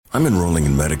I'm enrolling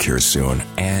in Medicare soon,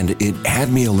 and it had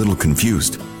me a little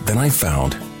confused. Then I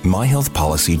found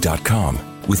myhealthpolicy.com.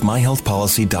 With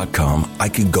myhealthpolicy.com, I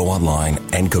could go online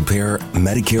and compare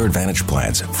Medicare Advantage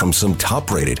plans from some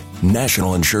top-rated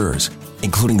national insurers,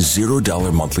 including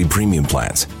 $0 monthly premium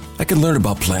plans. I could learn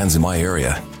about plans in my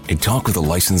area and talk with a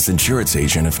licensed insurance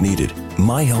agent if needed.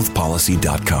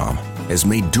 myhealthpolicy.com has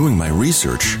made doing my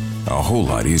research a whole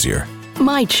lot easier.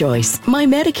 My choice, my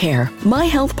Medicare,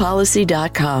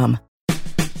 myhealthpolicy.com.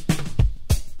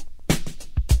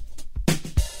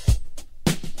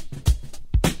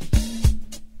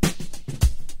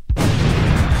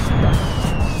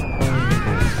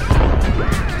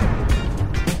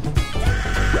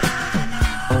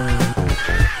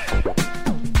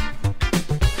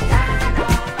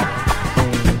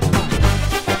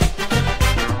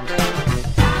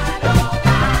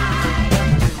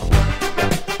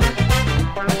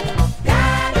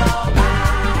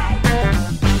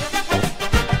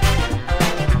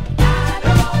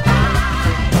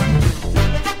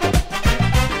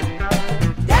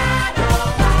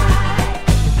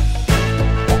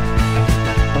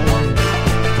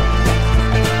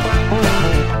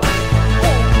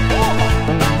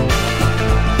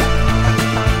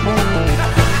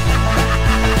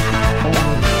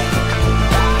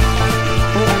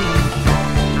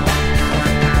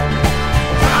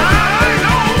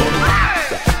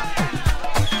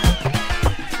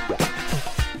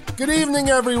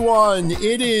 Everyone,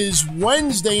 it is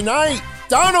Wednesday night.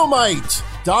 Don-O-Mite,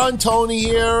 Don Tony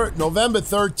here, November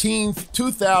 13th,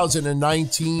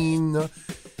 2019. I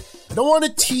don't want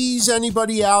to tease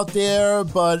anybody out there,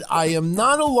 but I am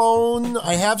not alone.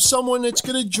 I have someone that's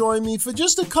going to join me for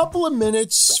just a couple of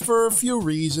minutes for a few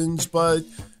reasons, but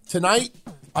tonight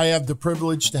I have the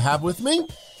privilege to have with me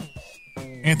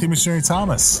Anthony Missionary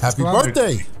Thomas. Happy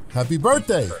birthday. Happy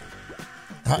birthday.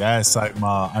 Yes,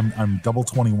 I'm double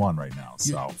 21 right now.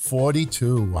 So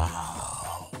 42.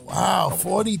 Wow,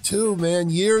 42, man.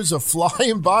 Years are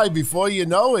flying by before you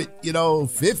know it.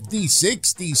 50,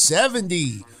 60,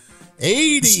 70,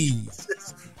 80.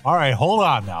 All right, hold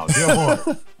on now.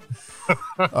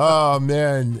 Oh,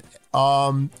 man.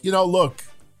 Look,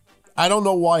 I don't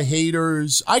know why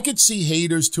haters. I could see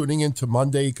haters tuning into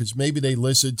Monday because maybe they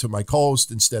listened to my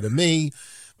co-host instead of me.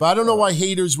 But I don't know why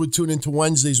haters would tune into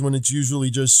Wednesdays when it's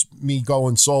usually just me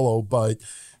going solo. But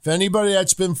if anybody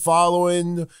that's been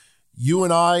following you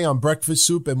and I on Breakfast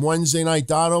Soup and Wednesday Night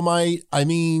Don-O-Mite, I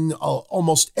mean,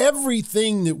 almost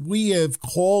everything that we have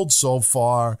called so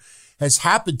far has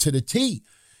happened to the T.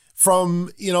 From,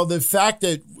 the fact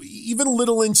that even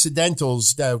little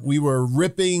incidentals that we were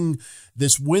ripping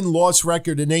this win-loss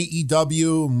record in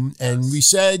AEW, and we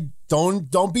said,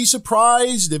 don't be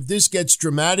surprised if this gets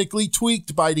dramatically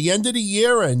tweaked by the end of the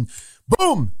year, and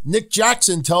boom, Nick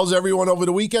Jackson tells everyone over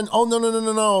the weekend, oh,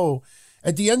 no.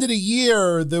 At the end of the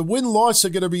year, the win-loss are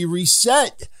going to be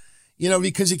reset,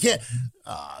 because you can't,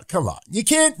 come on. You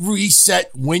can't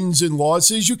reset wins and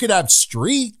losses. You could have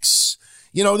streaks.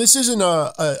 This isn't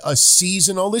a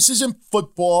seasonal. This isn't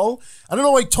football. I don't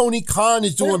know why Tony Khan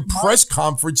is doing press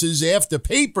conferences after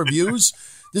pay-per-views.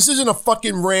 This isn't a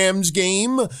fucking Rams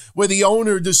game where the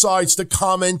owner decides to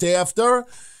comment after.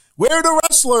 Where are the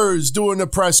wrestlers doing the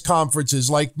press conferences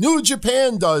like New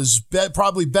Japan does,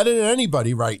 probably better than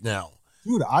anybody right now?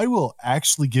 Dude, I will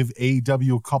actually give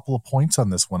AEW a couple of points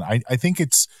on this one. I think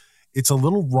it's a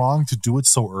little wrong to do it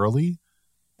so early.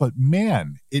 But,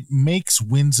 man, it makes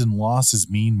wins and losses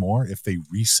mean more if they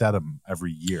reset them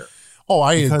every year. Oh,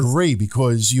 I agree,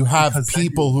 because you have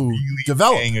people who really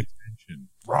develop. Paying attention.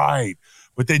 Right.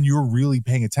 But then you're really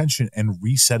paying attention and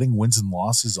resetting wins and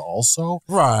losses also.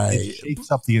 Right. It shakes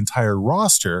up the entire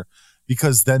roster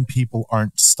because then people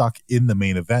aren't stuck in the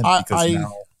main event. I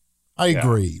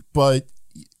agree. But,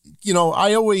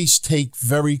 I always take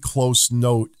very close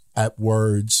note at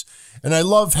words. And I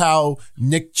love how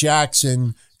Nick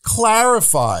Jackson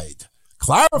clarified.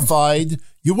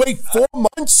 You wait 4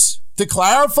 months to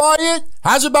clarify it?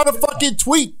 How's about a fucking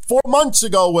tweet 4 months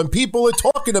ago when people are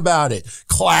talking about it?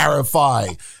 Clarify.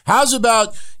 How's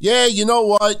about, you know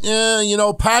what?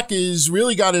 Pac has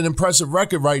really got an impressive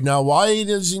record right now. Why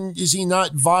is he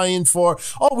not vying for,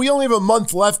 we only have a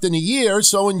month left in the year,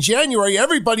 so in January,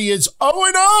 everybody is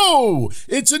 0-0.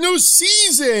 It's a new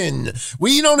season.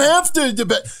 We don't have to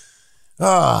debate.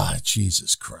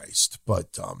 Jesus Christ.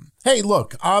 But, hey,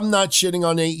 look, I'm not shitting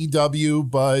on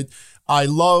AEW, but I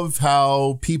love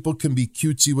how people can be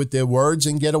cutesy with their words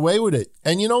and get away with it.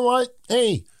 And you know what?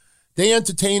 Hey, they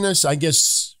entertain us. I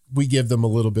guess we give them a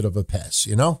little bit of a pass,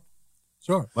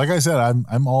 Sure. Like I said,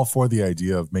 I'm all for the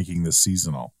idea of making this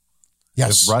seasonal.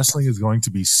 Yes. If wrestling is going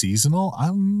to be seasonal,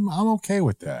 I'm okay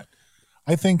with that.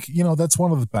 I think, that's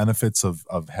one of the benefits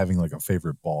of having like a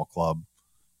favorite ball club,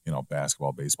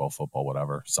 basketball, baseball, football,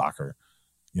 whatever, soccer.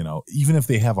 Even if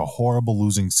they have a horrible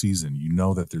losing season,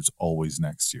 that there's always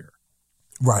next year.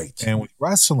 Right. And with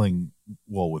wrestling,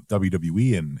 with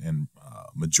WWE and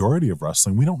majority of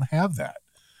wrestling, we don't have that.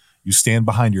 You stand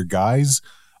behind your guys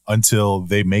until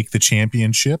they make the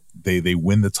championship, they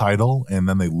win the title, and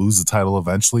then they lose the title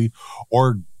eventually,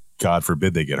 or God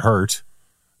forbid they get hurt,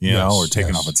 or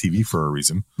taken off a TV for a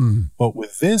reason. Mm-hmm. But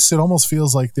with this, it almost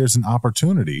feels like there's an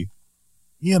opportunity,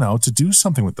 to do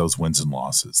something with those wins and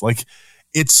losses. Like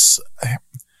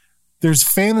there's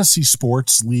fantasy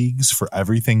sports leagues for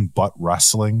everything but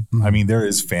wrestling. Mm-hmm. I mean, there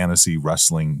is fantasy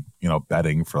wrestling,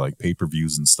 betting for like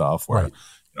pay-per-views and stuff where, right.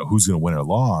 Who's going to win or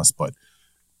lose. But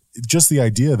just the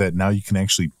idea that now you can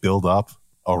actually build up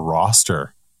a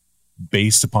roster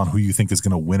based upon who you think is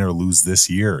going to win or lose this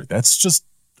year. That's just,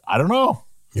 I don't know.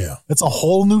 Yeah. That's a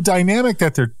whole new dynamic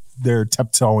that they're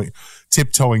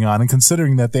tiptoeing on. And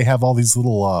considering that they have all these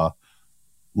little,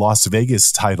 Las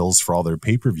Vegas titles for all their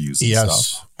pay-per-views and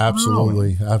stuff.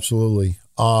 Absolutely. Absolutely.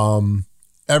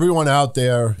 Everyone out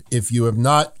there, if you have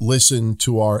not listened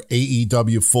to our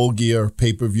AEW Full Gear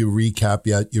pay-per-view recap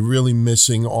yet, you're really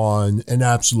missing on an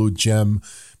absolute gem.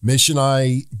 Mish and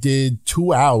I did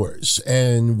 2 hours,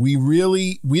 and we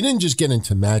didn't just get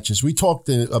into matches. We talked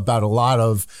about a lot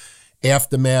of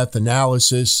aftermath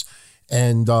analysis,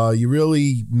 and you're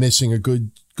really missing a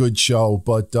good show.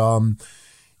 But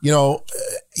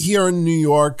here in New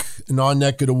York, in our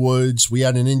neck of the woods, we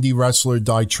had an indie wrestler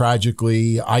die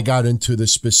tragically. I got into the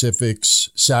specifics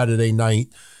Saturday night,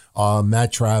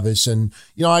 Matt Travis. And,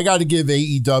 I got to give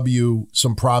AEW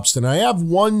some props tonight. I have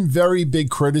one very big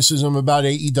criticism about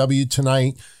AEW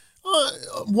tonight.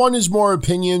 One is more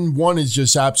opinion. One is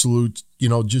just absolute,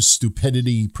 just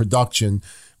stupidity production.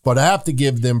 But I have to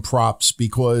give them props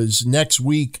because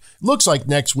looks like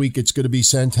next week it's going to be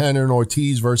Santana and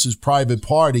Ortiz versus Private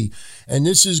Party. And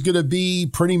this is going to be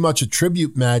pretty much a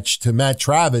tribute match to Matt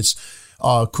Travis.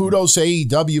 Kudos to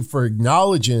AEW for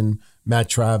acknowledging Matt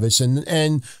Travis.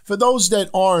 And for those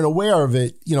that aren't aware of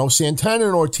it, Santana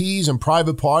and Ortiz and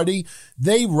Private Party,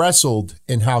 they wrestled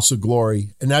in House of Glory.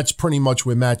 And that's pretty much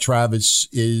where Matt Travis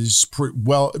is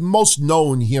most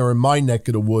known here in my neck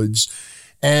of the woods.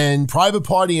 And Private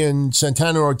Party and Santana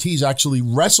and Ortiz actually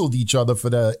wrestled each other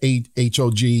for the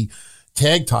HOG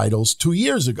tag titles 2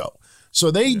 years ago.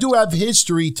 So they do have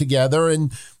history together,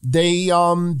 and they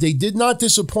did not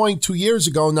disappoint 2 years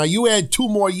ago. Now you add 2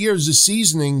 more years of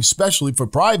seasoning, especially for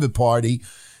Private Party,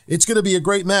 it's going to be a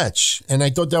great match. And I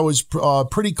thought that was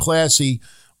pretty classy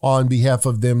on behalf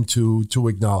of them to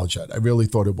acknowledge that. I really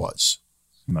thought it was.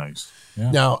 Nice.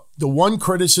 Yeah. Now, the one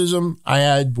criticism I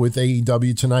had with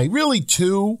AEW tonight, really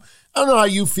 2, I don't know how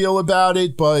you feel about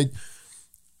it, but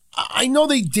I know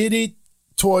they did it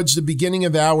towards the beginning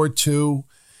of hour 2,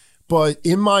 but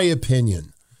in my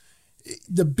opinion,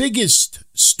 the biggest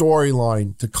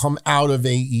storyline to come out of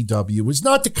AEW was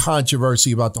not the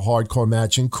controversy about the hardcore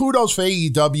match, and kudos for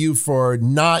AEW for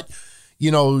not,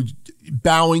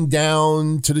 bowing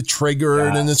down to the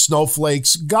triggered and the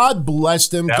snowflakes. God bless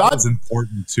them. That was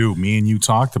important too. Me and you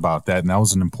talked about that, and that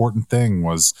was an important thing.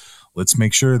 Was let's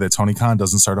make sure that Tony Khan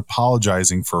doesn't start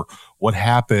apologizing for what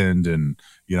happened, and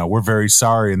we're very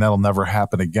sorry, and that'll never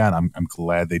happen again. I'm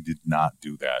glad they did not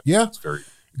do that. Yeah, it's very.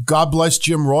 God bless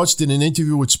Jim Ross did an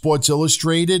interview with Sports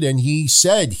Illustrated, and he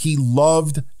said he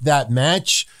loved that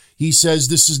match. He says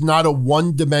this is not a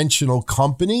one-dimensional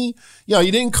company.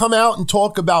 He didn't come out and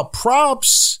talk about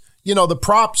props, the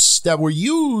props that were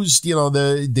used,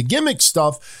 the gimmick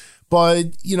stuff.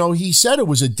 But, he said it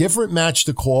was a different match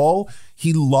to call.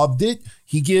 He loved it.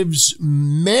 He gives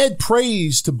mad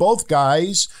praise to both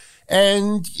guys.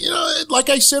 And, like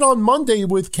I said on Monday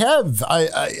with Kev,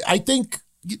 I think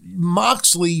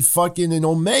Moxley fucking and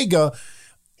Omega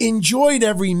enjoyed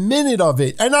every minute of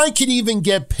it. And I could even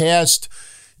get past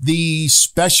the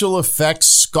special effects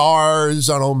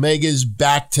scars on Omega's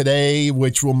back today,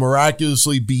 which will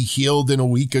miraculously be healed in a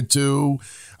week or 2.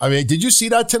 I mean, did you see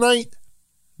that tonight?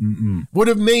 Mm-mm. Would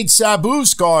have made Sabu's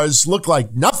scars look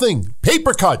like nothing.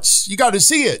 Paper cuts. You got to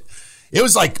see it. It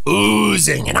was like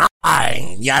oozing and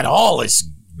and you had all this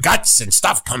guts and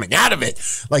stuff coming out of it.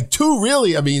 Like 2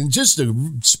 really, I mean, just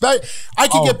I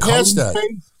could get past that.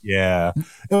 Face? Yeah.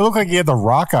 It looked like he had the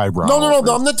rock eyebrow. No.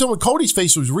 I'm not talking. Cody's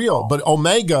face was real, but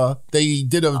Omega, they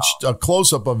did a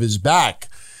close-up of his back.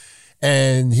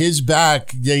 And his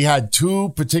back, they had 2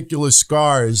 particular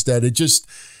scars that it just,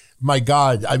 my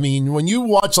God. I mean, when you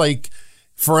watch like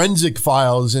forensic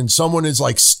files and someone is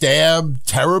like stabbed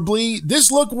terribly.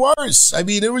 This looked worse. I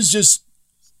mean, it was just,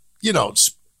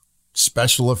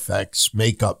 special effects,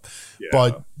 makeup. Yeah.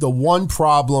 But the one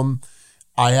problem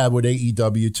I had with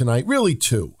AEW tonight, really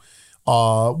two.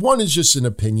 One is just an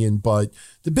opinion, but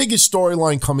the biggest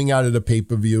storyline coming out of the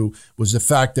pay-per-view was the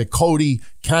fact that Cody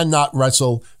cannot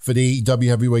wrestle for the AEW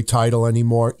heavyweight title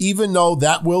anymore, even though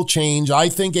that will change. I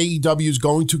think AEW is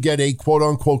going to get a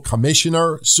quote-unquote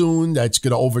commissioner soon that's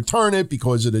going to overturn it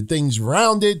because of the things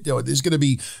around it. There's going to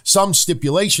be some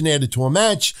stipulation added to a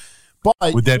match.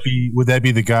 But would that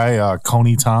be the guy,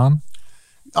 Coney Tan?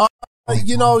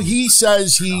 He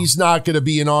says he's not going to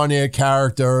be an on-air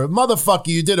character. Motherfucker,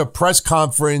 you did a press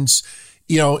conference,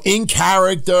 in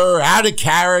character, out of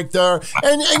character.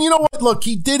 And you know what? Look,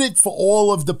 he did it for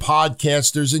all of the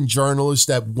podcasters and journalists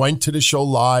that went to the show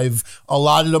live, a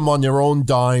lot of them on their own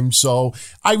dime. So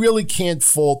I really can't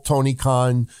fault Tony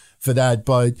Khan for that.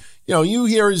 But, you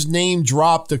hear his name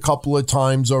dropped a couple of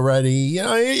times already.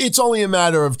 It's only a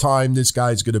matter of time this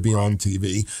guy's going to be on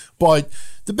TV. But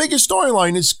the biggest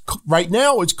storyline is right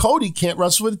now it's Cody can't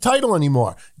wrestle for the title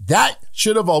anymore. That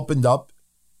should have opened up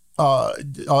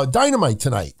Dynamite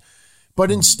tonight.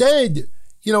 But instead,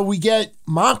 we get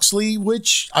Moxley,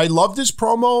 which I loved his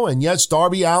promo. And yes,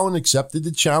 Darby Allin accepted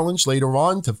the challenge later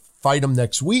on to fight him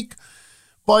next week.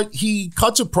 But he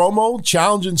cuts a promo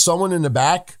challenging someone in the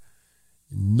back.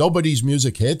 Nobody's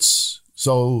music hits.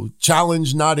 So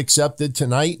challenge not accepted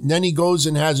tonight. And then he goes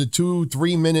and has a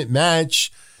 2-3 minute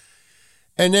match.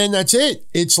 And then that's it.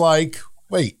 It's like,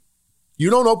 wait, you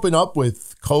don't open up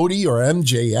with Cody or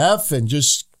MJF and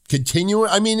just continue.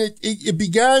 I mean, it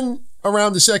began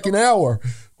around the second hour,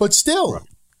 but still,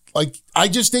 I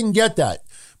just didn't get that.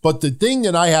 But the thing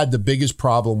that I had the biggest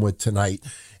problem with tonight,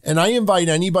 and I invite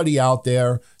anybody out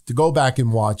there to go back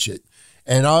and watch it.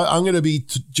 And I'm going to be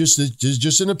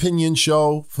just an opinion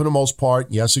show for the most part.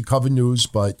 Yes, it covered news,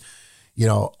 but,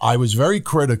 I was very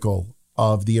critical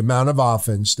of the amount of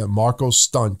offense that Marco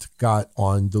Stunt got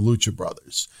on the Lucha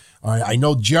Brothers. All right, I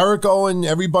know Jericho and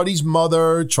everybody's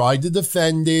mother tried to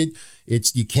defend it.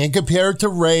 You can't compare it to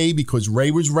Ray because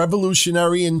Ray was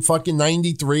revolutionary in fucking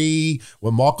 93.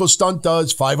 What Marco Stunt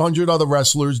does, 500 other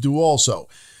wrestlers do also.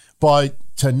 But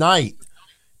tonight,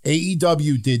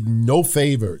 AEW did no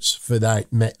favors for that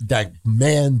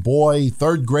man, boy,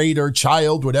 third grader,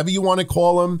 child, whatever you want to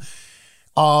call him.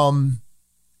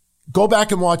 Go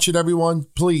back and watch it, everyone.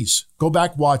 Please, go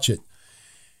back, watch it.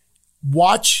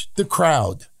 Watch the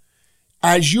crowd.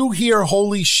 As you hear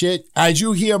holy shit, as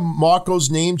you hear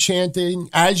Marco's name chanting,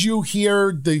 as you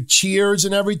hear the cheers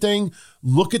and everything,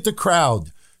 look at the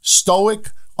crowd.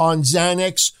 Stoic on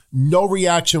Xanax, no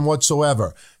reaction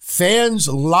whatsoever. Fans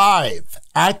live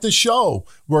at the show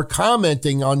were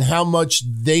commenting on how much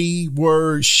they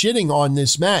were shitting on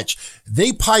this match.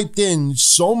 They piped in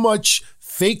so much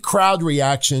fake crowd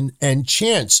reaction and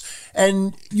chants.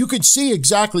 And you could see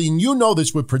exactly, and you know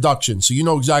this with production, so you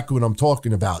know exactly what I'm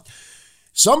talking about.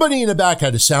 Somebody in the back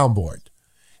had a soundboard.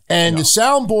 And the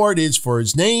soundboard is for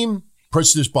his name,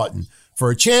 push this button.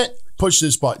 For a chant, push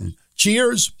this button.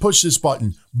 Cheers, push this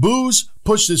button. Boos,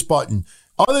 push this button.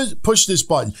 Others, push this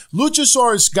button.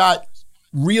 Luchasaurus got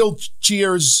real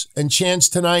cheers and chants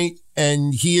tonight,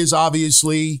 and he is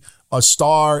obviously a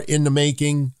star in the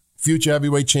making, future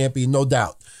heavyweight champion, no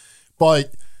doubt.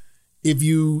 But if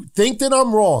you think that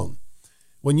I'm wrong,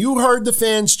 when you heard the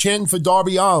fans chanting for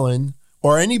Darby Allin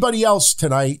or anybody else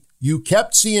tonight, you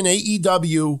kept seeing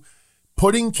AEW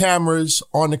putting cameras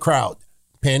on the crowd,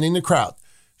 panning the crowd,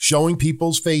 showing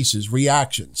people's faces,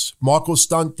 reactions. Marco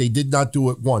Stunt, they did not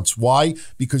do it once. Why?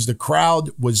 Because the crowd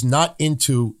was not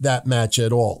into that match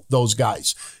at all, those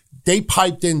guys. They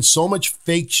piped in so much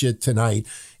fake shit tonight.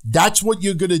 That's what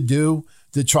you're going to do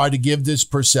to try to give this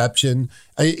perception.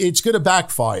 It's going to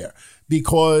backfire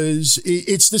because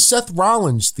it's the Seth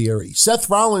Rollins theory. Seth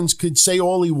Rollins could say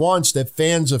all he wants that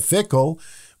fans are fickle,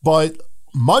 but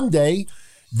Monday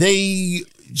they,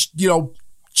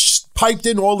 piped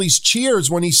in all these cheers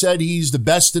when he said he's the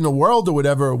best in the world or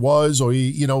whatever it was, or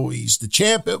he's the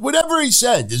champ, whatever he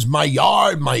said, this is my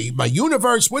yard, my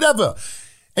universe, whatever.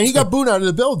 And he got booed out of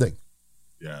the building.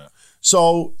 Yeah.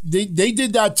 So they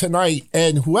did that tonight,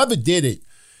 and whoever did it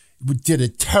did a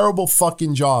terrible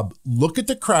fucking job. Look at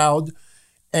the crowd,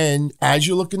 and as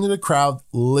you look into the crowd,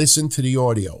 listen to the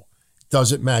audio.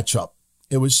 Doesn't match up.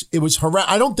 It was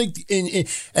horrendous. I don't think,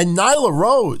 and Nyla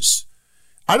Rose,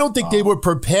 I don't think they were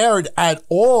prepared at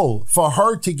all for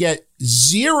her to get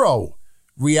zero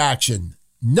reaction.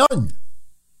 None.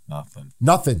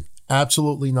 Nothing.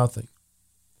 Absolutely nothing.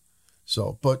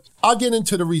 So, but I'll get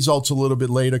into the results a little bit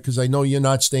later because I know you're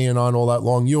not staying on all that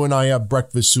long. You and I have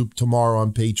breakfast soup tomorrow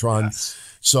on Patreon. Yes.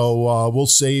 So we'll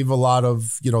save a lot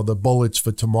of, the bullets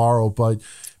for tomorrow. But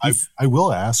I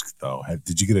will ask, though,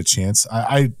 did you get a chance?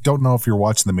 I don't know if you're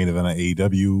watching the main event at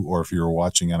AEW or if you were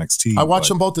watching NXT. I watched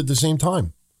them both at the same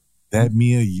time. That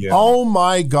Mia Yim. Oh,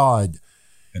 my God.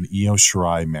 An Io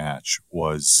Shirai match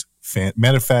was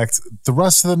matter of fact, the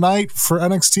rest of the night for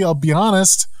NXT, I'll be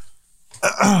honest,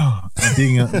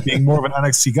 being more of an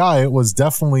NXT guy, it was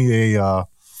definitely it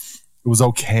was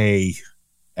okay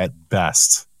at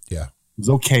best. Yeah. It was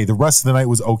okay. The rest of the night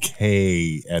was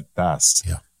okay at best.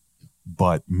 Yeah.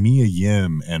 But Mia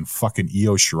Yim and fucking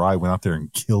Io Shirai went out there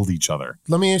and killed each other.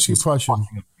 Let me ask you a question.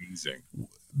 Amazing.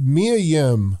 Mia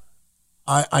Yim,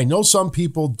 I know some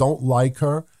people don't like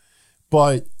her,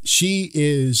 but she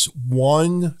is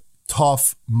one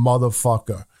tough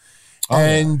motherfucker. Oh,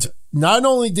 and not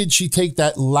only did she take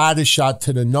that ladder shot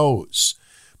to the nose,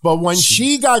 but when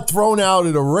she got thrown out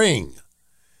of the ring,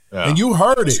 and you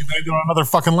heard it. She landed on another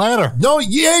fucking ladder. No,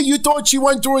 yeah, you thought she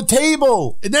went through a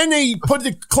table. And then they put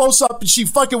it close up and she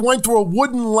fucking went through a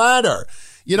wooden ladder.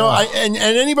 And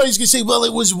anybody's going to say, well,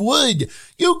 it was wood.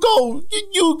 You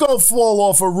go fall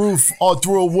off a roof or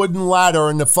through a wooden ladder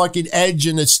and the fucking edge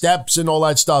and the steps and all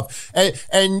that stuff.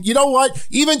 And you know what?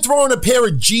 Even throwing a pair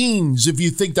of jeans, if you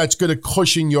think that's going to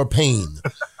cushion your pain.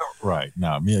 Right.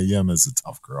 No, Mia Yim is a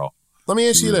tough girl. Let me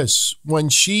ask you this. When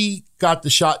she got the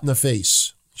shot in the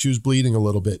face, she was bleeding a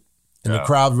little bit, and the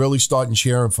crowd really started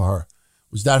cheering for her.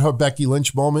 Was that her Becky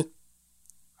Lynch moment?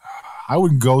 I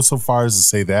wouldn't go so far as to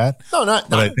say that. No,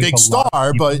 not a big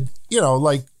star, but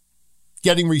like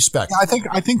getting respect. Yeah,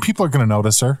 I think people are going to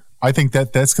notice her. I think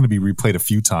that's going to be replayed a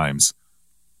few times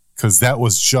because that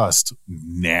was just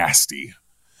nasty.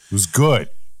 It was good.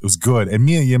 It was good. And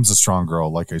Mia Yim's a strong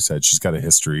girl. Like I said, she's got a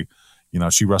history.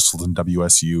 She wrestled in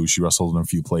WSU. She wrestled in a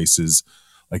few places.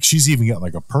 Like she's even got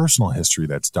like a personal history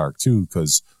that's dark too.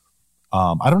 Because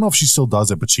I don't know if she still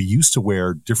does it, but she used to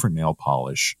wear different nail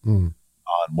polish on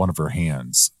one of her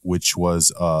hands, which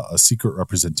was a secret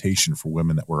representation for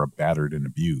women that were battered and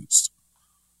abused.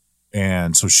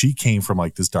 And so she came from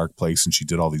like this dark place and she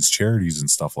did all these charities and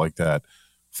stuff like that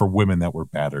for women that were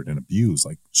battered and abused.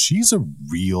 Like she's a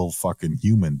real fucking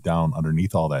human down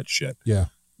underneath all that shit. Yeah.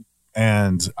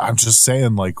 And I'm just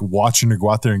saying, like, watching her go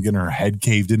out there and getting her head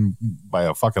caved in by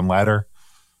a fucking ladder,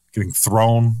 getting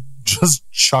thrown, just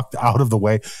chucked out of the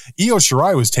way. Io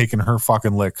Shirai was taking her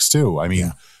fucking licks, too. I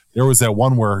mean, there was that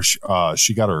one where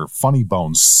she got her funny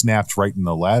bone snapped right in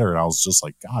the ladder, and I was just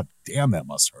like, God damn, that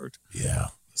must hurt. Yeah.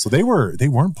 So they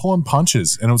weren't pulling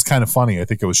punches, and it was kind of funny. I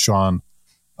think it was Sean,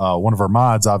 one of our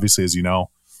mods, obviously, as you know.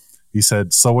 He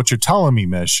said, so what you're telling me,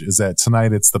 Mish, is that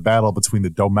tonight it's the battle between the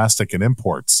domestic and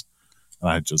imports. And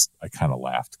I kind of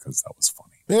laughed because that was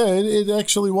funny. Yeah, it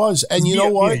actually was. And you know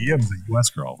what? Yeah, Yim's a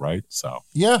U.S. girl, right? So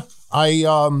yeah,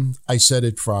 I said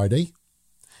it Friday.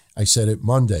 I said it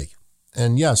Monday.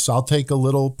 And yes, I'll take a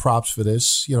little props for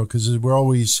this, because we're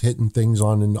always hitting things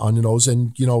on the nose.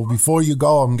 And, before you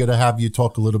go, I'm going to have you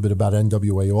talk a little bit about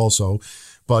NWA also.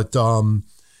 But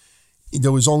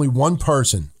there was only one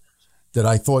person that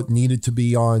I thought needed to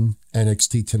be on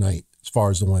NXT tonight as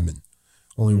far as the women.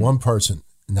 Only one person.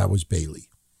 And that was Bayley.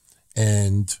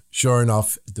 And sure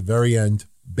enough, at the very end,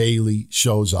 Bayley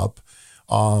shows up.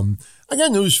 I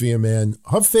got news for you, man.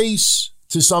 Her face,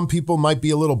 to some people, might be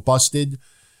a little busted.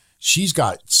 She's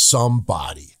got some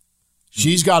body.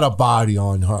 She's got a body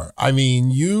on her. I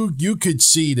mean, you could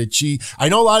see that I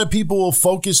know a lot of people will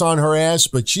focus on her ass,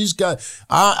 but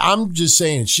I'm just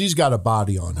saying, she's got a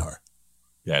body on her.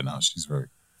 Yeah, no, she's very,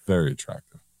 very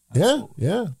attractive. Absolutely.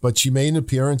 Yeah. But she made an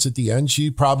appearance at the end. She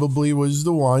probably was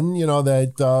the one,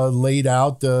 that laid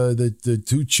out the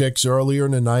two chicks earlier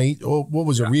in the night. Oh, what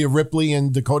was it, Rhea Ripley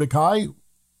and Dakota Kai?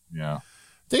 Yeah.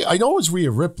 I know it was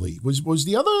Rhea Ripley. Was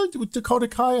the other with Dakota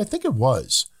Kai? I think it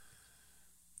was.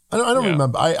 I don't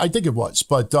remember. I think it was.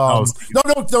 But no.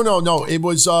 It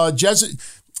was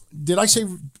did I say?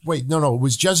 Wait, no. It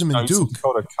was Jessamine Duke.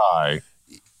 Dakota Kai.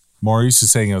 Maurice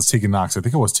is saying it was Tegan Knox. I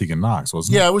think it was Tegan Knox,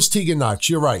 wasn't it? Yeah, it was Tegan Knox.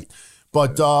 You're right.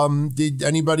 But did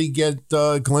anybody get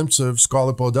a glimpse of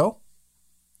Scarlett Bordeaux?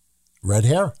 Red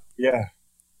hair. Yeah.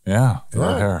 Yeah,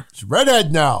 red hair. She's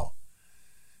redhead now.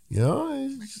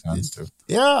 Makes sense, too.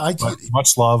 Yeah.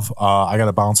 Much love. I got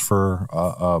to bounce for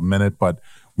a minute, but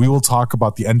we will talk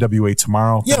about the NWA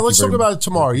tomorrow. Yeah, let's talk about it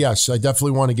tomorrow. Yes, I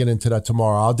definitely want to get into that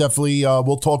tomorrow. I'll definitely,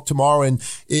 we'll talk tomorrow. And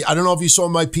I don't know if you saw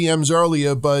my PMs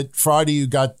earlier, but Friday you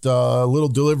got a little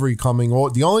delivery coming.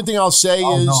 The only thing I'll say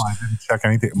is... no, I didn't check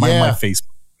anything. My Facebook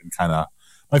been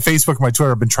my Facebook and my Twitter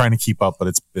have been trying to keep up, but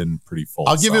it's been pretty full.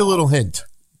 I'll give you a little hint.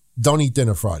 don't eat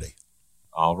dinner Friday.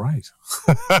 All right.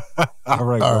 All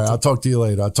right. I'll talk to you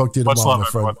later. I'll talk to you tomorrow, my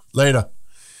friend. Later.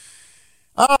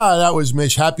 That was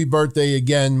Mish. Happy birthday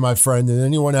again, my friend. And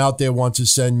anyone out there wants to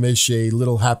send Mish a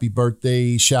little happy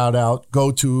birthday shout out,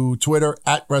 go to Twitter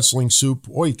 @WrestlingSoup,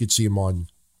 or you could see him on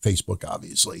Facebook,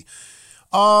 obviously.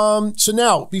 So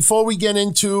now, before we get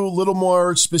into a little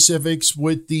more specifics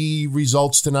with the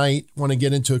results tonight, I want to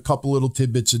get into a couple little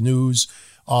tidbits of news.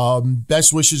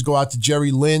 Best wishes go out to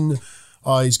Jerry Lynn.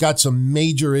 He's got some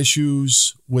major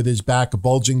issues with his back, a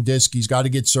bulging disc. He's got to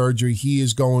get surgery. He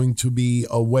is going to be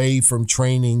away from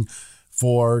training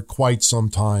for quite some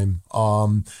time.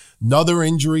 Another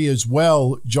injury as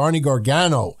well, Johnny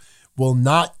Gargano will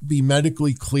not be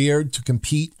medically cleared to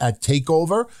compete at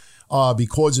TakeOver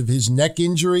because of his neck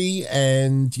injury.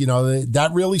 And, you know,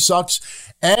 that really sucks.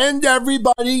 And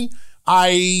everybody,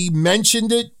 I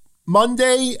mentioned it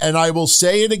Monday, and I will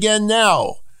say it again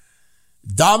now.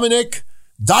 Dominik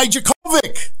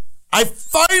Dijakovic. I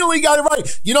finally got it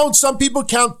right. You know, some people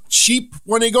count sheep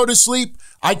when they go to sleep.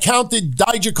 I counted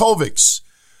Dijakovics.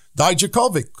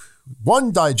 Dijakovic.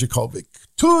 1 Dijakovic.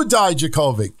 2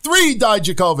 Dijakovic. 3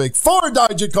 Dijakovic. 4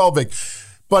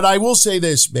 Dijakovic. But I will say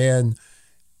this, man.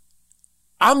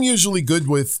 I'm usually good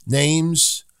with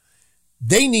names.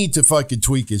 They need to fucking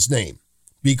tweak his name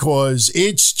because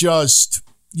it's just,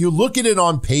 you look at it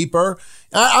on paper.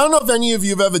 I don't know if any of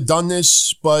you have ever done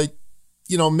this, but,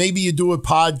 you know, maybe you do a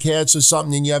podcast or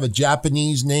something and you have a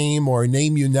Japanese name or a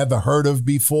name you never heard of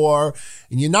before,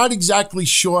 and you're not exactly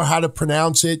sure how to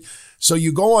pronounce it. So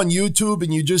you go on YouTube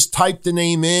and you just type the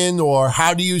name in, or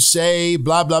how do you say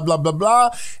blah, blah, blah, blah, blah.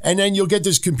 And then you'll get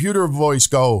this computer voice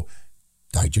go,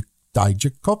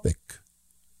 Dijakovic.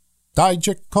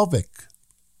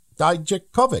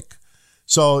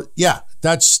 So yeah,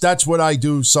 that's what I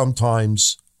do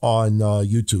sometimes on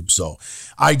YouTube. So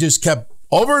I just kept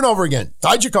over and over again,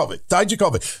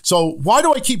 Dijakovic. So why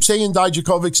do I keep saying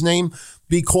Dijakovic's name?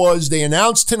 Because they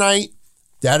announced tonight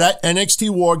that at NXT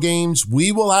War Games,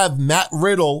 we will have Matt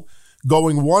Riddle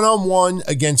going one-on-one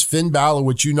against Finn Balor,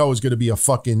 which you know is going to be a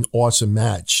fucking awesome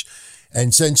match.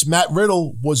 And since Matt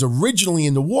Riddle was originally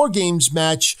in the War Games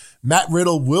match, Matt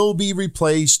Riddle will be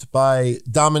replaced by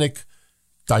Dominik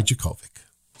Dijakovic.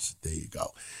 So there you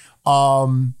go.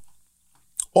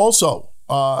 Also,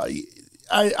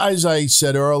 as I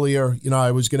said earlier, you know,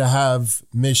 I was going to have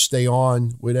Mish stay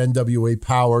on with NWA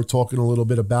Power, talking a little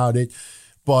bit about it.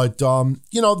 But,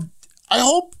 you know, I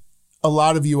hope a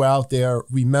lot of you out there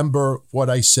remember what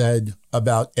I said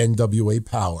about NWA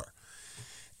Power.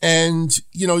 And,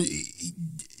 you know,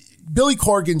 Billy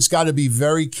Corgan's got to be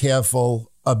very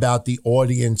careful about the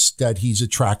audience that he's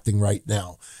attracting right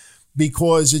now,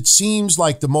 because it seems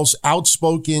like the most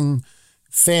outspoken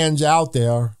fans out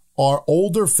there are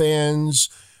older fans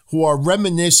who are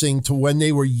reminiscing to when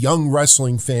they were young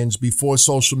wrestling fans before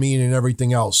social media and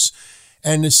everything else.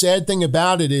 And the sad thing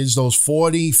about it is those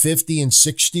 40, 50, and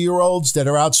 60-year-olds that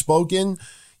are outspoken,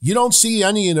 you don't see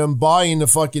any of them buying the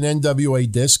fucking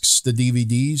NWA discs, the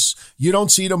DVDs. You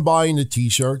don't see them buying the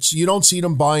T-shirts. You don't see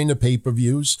them buying the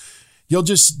pay-per-views. You'll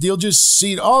just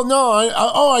see, oh, no,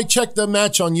 I checked the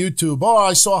match on YouTube. Oh,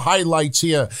 I saw highlights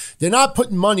here. They're not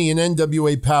putting money in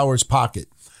NWA Power's pocket.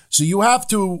 So you have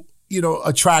to, you know,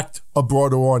 attract a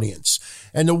broader audience.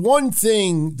 And the one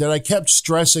thing that I kept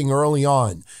stressing early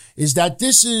on is that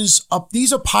these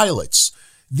are pilots.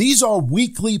 These are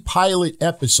weekly pilot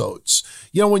episodes.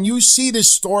 You know, when you see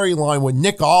this storyline with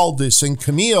Nick Aldis and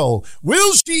Camille,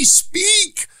 will she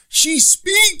speak? She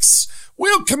speaks.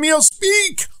 Will Camille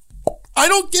speak? I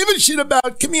don't give a shit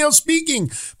about Camille speaking,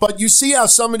 but you see how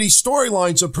some of these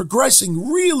storylines are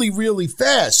progressing really, really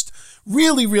fast.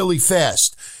 Really, really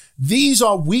fast. These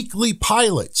are weekly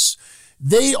pilots.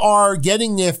 They are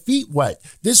getting their feet wet.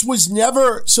 This was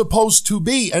never supposed to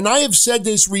be. And I have said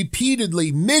this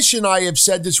repeatedly. Mish and I have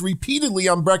said this repeatedly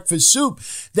on Breakfast Soup,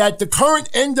 that the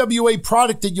current NWA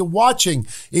product that you're watching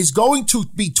is going to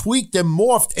be tweaked and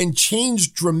morphed and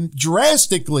changed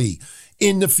drastically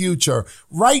in the future.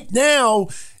 Right now,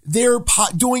 they're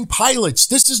doing pilots.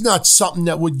 This is not something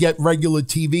that would get regular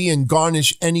TV and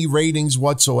garnish any ratings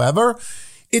whatsoever.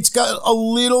 It's got a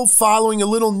little following, a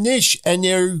little niche, and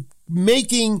they're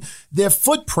making their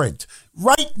footprint.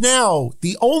 Right now,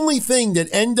 the only thing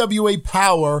that NWA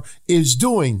Power is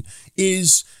doing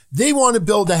is they want to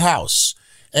build a house.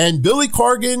 And Billy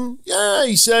Corgan,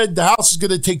 he said the house is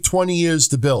going to take 20 years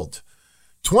to build.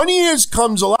 20 years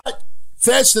comes a lot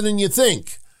faster than you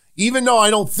think, even though I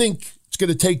don't think it's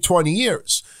going to take 20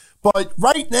 years. But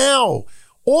right now,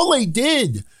 all they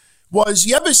did was,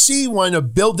 you ever see when a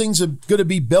building's going to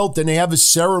be built and they have a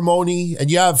ceremony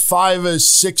and you have 5 or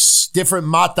 6 different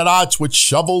matarats with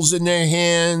shovels in their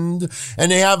hand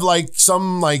and they have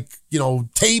some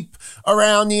tape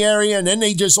around the area and then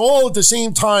they just all at the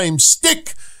same time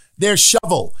stick their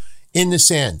shovel in the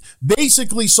sand.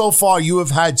 Basically, so far, you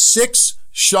have had 6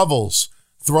 shovels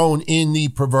thrown in the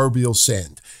proverbial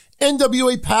sand.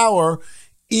 NWA Power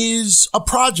is a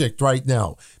project right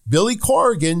now. Billy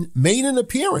Corrigan made an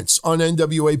appearance on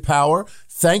NWA Power,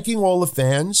 thanking all the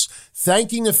fans,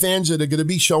 thanking the fans that are going to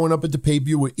be showing up at the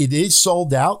pay-per-view. It is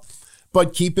sold out,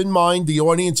 but keep in mind the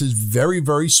audience is very,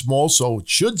 very small, so it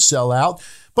should sell out.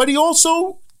 But he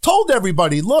also told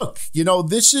everybody, look,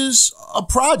 this is a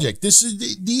project.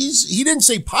 He didn't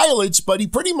say pilots, but he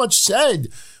pretty much said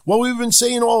what we've been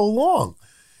saying all along.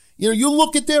 You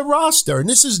look at their roster, and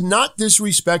this is not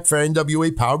disrespect for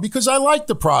NWA Power because I like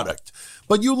the product,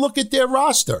 but you look at their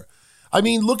roster. I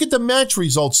mean, look at the match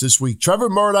results this week. Trevor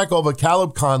Murdoch over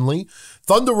Caleb Conley,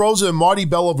 Thunder Rosa and Marty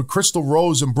Bell over Crystal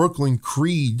Rose and Brooklyn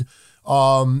Creed.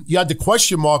 You had the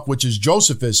question mark, which is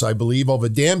Josephus, I believe, over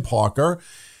Dan Parker.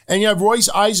 And you have Royce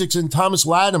Isaacs and Thomas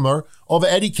Latimer over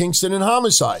Eddie Kingston and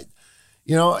Homicide.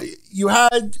 You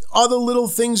had other little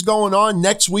things going on.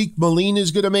 Next week, Molina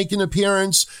is going to make an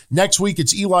appearance. Next week,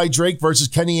 it's Eli Drake versus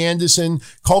Kenny Anderson,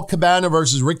 Colt Cabana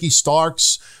versus Ricky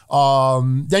Starks.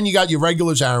 Then you got your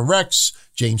regulars, Aaron Rex,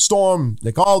 James Storm,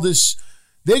 Nick Aldis.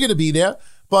 They're going to be there.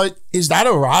 But is that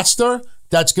a roster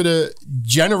that's going to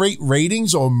generate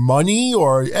ratings or money?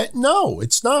 Or no,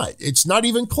 it's not. It's not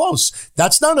even close.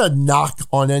 That's not a knock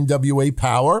on NWA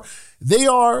Power. They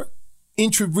are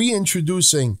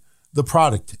reintroducing the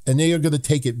product, and they are going to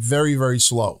take it very, very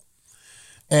slow.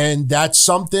 And that's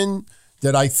something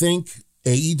that I think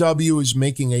AEW is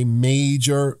making a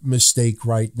major mistake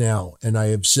right now. And I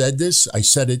have said this, I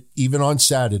said it even on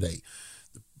Saturday.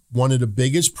 One of the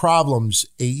biggest problems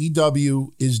AEW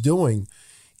is doing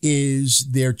is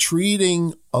they're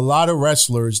treating a lot of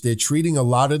wrestlers, they're treating a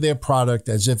lot of their product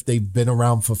as if they've been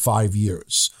around for 5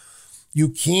 years. You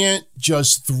can't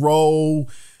just throw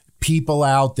people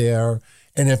out there,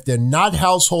 and if they're not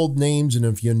household names and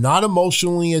if you're not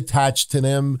emotionally attached to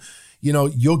them,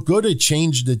 you're good to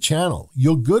change the channel.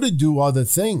 You're good to do other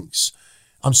things.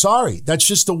 I'm sorry. That's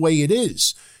just the way it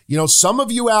is. Some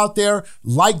of you out there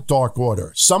like Dark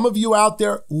Order. Some of you out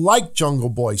there like Jungle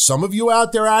Boy. Some of you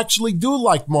out there actually do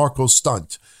like Marco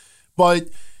Stunt. But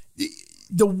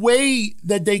the way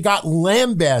that they got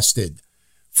lambasted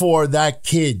for that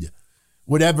kid,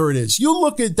 whatever it is, you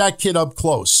look at that kid up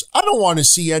close. I don't want to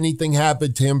see anything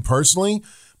happen to him personally,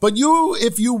 but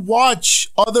if you watch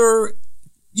other,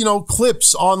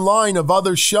 clips online of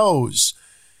other shows,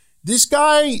 this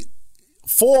guy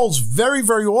falls very,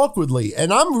 very awkwardly.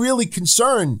 And I'm really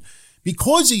concerned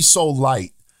because he's so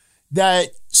light that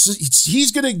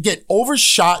he's going to get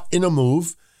overshot in a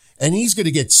move and he's going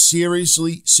to get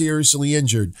seriously, seriously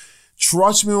injured.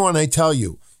 Trust me when I tell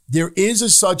you, there is a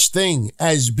such thing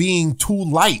as being too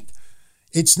light.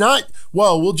 It's not,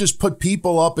 we'll just put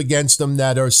people up against them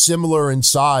that are similar in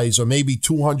size or maybe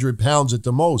 200 pounds at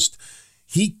the most.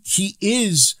 He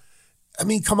is,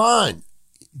 come on.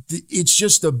 It's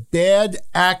just a bad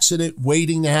accident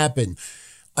waiting to happen.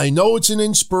 I know it's an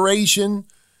inspiration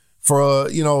for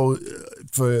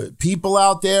people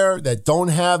out there that don't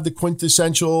have the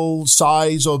quintessential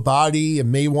size or body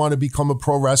and may want to become a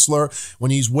pro wrestler.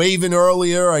 When he's waving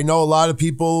earlier, I know a lot of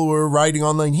people were writing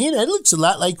online, hey, that looks a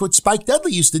lot like what Spike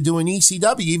Dudley used to do in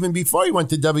ECW even before he went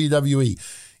to WWE.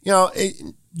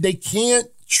 They can't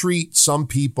treat some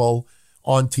people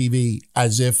on TV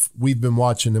as if we've been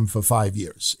watching them for 5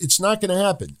 years. It's not going to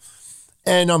happen.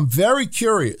 And I'm very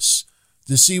curious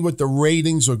to see what the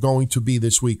ratings are going to be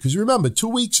this week. Because remember, 2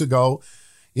 weeks ago,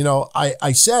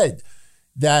 I said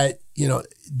that,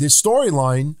 this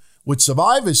storyline with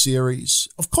Survivor Series,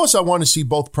 of course I want to see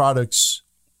both products,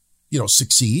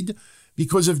 succeed.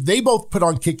 Because if they both put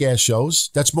on kick-ass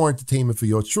shows, that's more entertainment for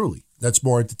yours truly. That's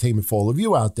more entertainment for all of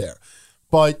you out there.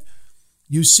 But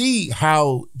you see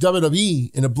how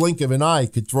WWE, in a blink of an eye,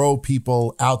 could throw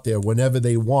people out there whenever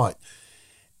they want.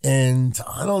 And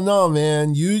I don't know,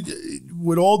 man.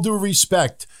 With all due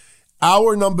respect,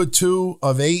 hour number 2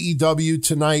 of AEW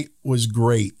tonight was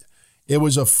great. It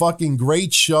was a fucking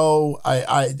great show.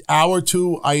 Hour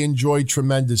 2, I enjoyed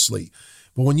tremendously.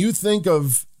 But when you think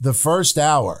of the first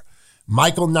hour,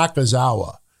 Michael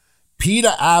Nakazawa,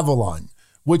 Peter Avalon,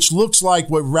 which looks like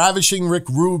what Ravishing Rick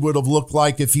Rude would have looked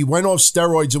like if he went off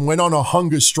steroids and went on a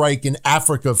hunger strike in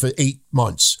Africa for 8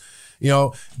 months.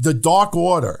 The Dark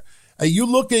Order. You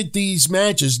look at these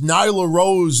matches, Nyla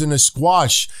Rose in a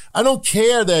squash. I don't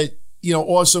care that,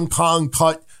 Awesome Kong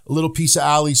cut a little piece of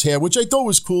Ali's hair, which I thought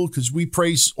was cool because we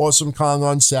praised Awesome Kong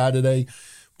on Saturday.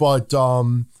 But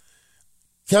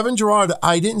Kevin Gerard,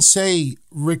 I didn't say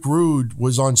Rick Rude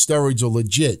was on steroids or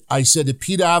legit. I said that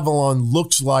Peter Avalon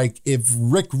looks like if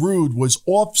Rick Rude was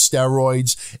off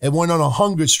steroids and went on a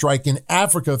hunger strike in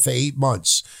Africa for 8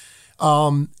 months.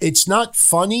 It's not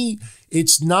funny.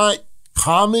 It's not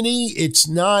comedy. It's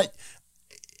not,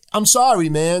 I'm sorry,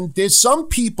 man. There's some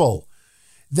people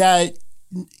that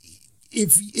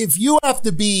if you have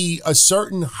to be a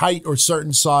certain height or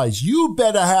certain size, you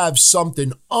better have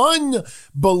something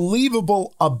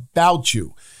unbelievable about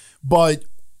you. But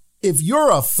if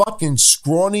you're a fucking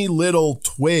scrawny little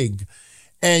twig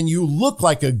and you look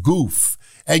like a goof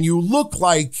and you look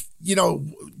like,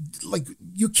 like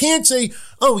you can't say,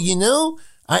 oh,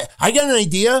 I got an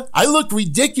idea. I look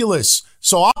ridiculous.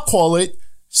 So I'll call it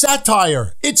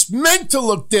satire. It's meant to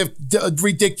look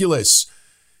ridiculous.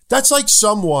 That's like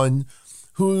someone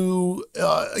who,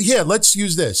 let's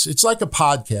use this. It's like a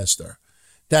podcaster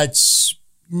that's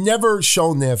never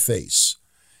shown their face.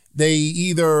 They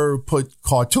either put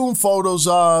cartoon photos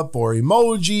up or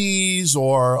emojis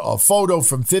or a photo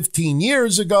from 15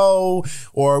 years ago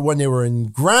or when they were in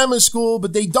grammar school,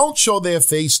 but they don't show their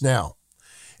face now.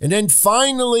 And then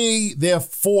finally, they're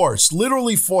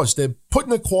literally forced. They're put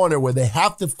in a corner where they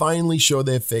have to finally show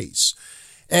their face.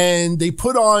 And they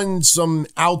put on some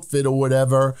outfit or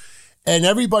whatever, and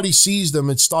everybody sees them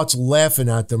and starts laughing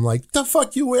at them like, the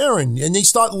fuck you wearing? And they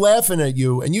start laughing at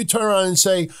you, and you turn around and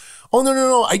say, oh,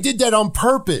 no, I did that on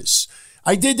purpose.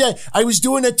 I did that. I was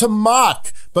doing it to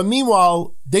mock. But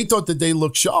meanwhile, they thought that they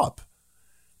looked sharp.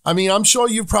 I mean, I'm sure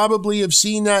you probably have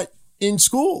seen that in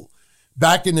school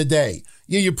back in the day.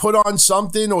 You put on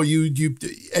something or you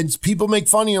and people make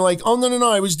fun of you like, oh,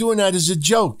 no, I was doing that as a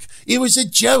joke. It was a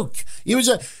joke.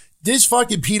 This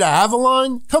fucking Peter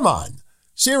Avalon? Come on.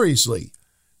 Seriously.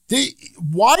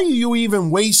 Why are you even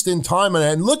wasting time on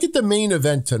that? And look at the main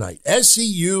event tonight.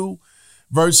 SCU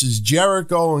versus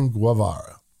Jericho and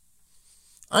Guevara.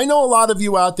 I know a lot of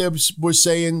you out there were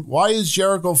saying, why is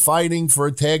Jericho fighting for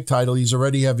a tag title? He's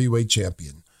already heavyweight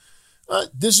champion.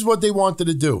 This is what they wanted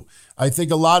to do. I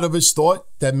think a lot of us thought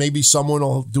that maybe someone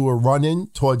will do a run-in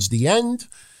towards the end,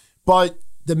 but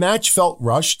the match felt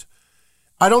rushed.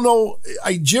 I don't know.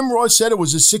 Jim Ross said it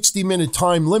was a 60-minute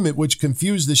time limit, which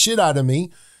confused the shit out of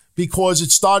me because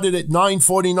it started at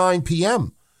 9:49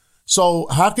 p.m. So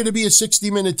how could it be a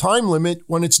 60-minute time limit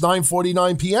when it's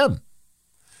 9:49 p.m.?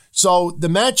 So the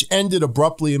match ended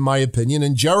abruptly, in my opinion,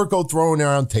 and Jericho throwing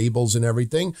around tables and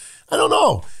everything. I don't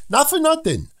know. Not for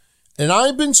nothing. And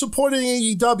I've been supporting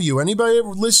AEW. Anybody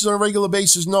who listens on a regular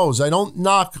basis knows I don't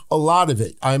knock a lot of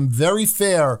it. I'm very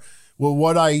fair with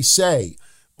what I say.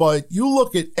 But you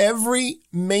look at every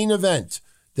main event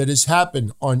that has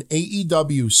happened on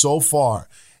AEW so far,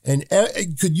 and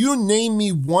could you name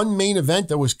me one main event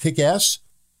that was kick-ass?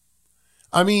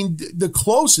 I mean, the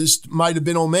closest might have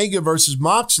been Omega versus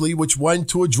Moxley, which went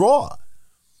to a draw.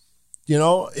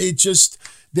 It just,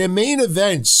 their main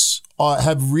events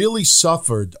have really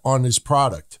suffered on this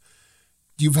product.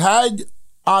 You've had,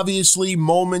 obviously,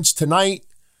 moments tonight.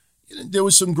 There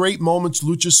was some great moments.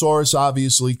 Luchasaurus,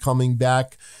 obviously, coming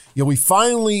back. We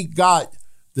finally got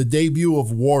the debut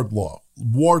of Michael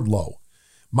Wardlow.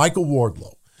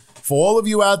 For all of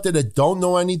you out there that don't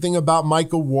know anything about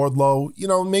Michael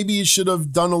Wardlow, maybe you should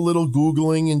have done a little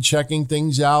Googling and checking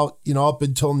things out, up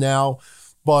until now.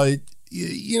 But,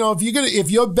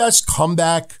 if your best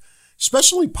comeback,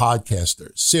 especially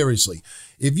podcasters, seriously,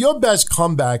 if your best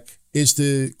comeback is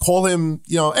to call him,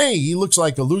 hey, he looks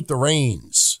like a Luther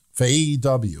Reigns for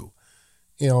AEW,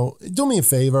 do me a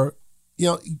favor,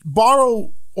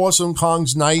 borrow Awesome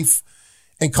Kong's knife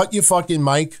and cut your fucking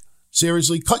mic.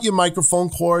 Seriously, cut your microphone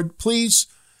cord, please.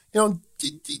 Don't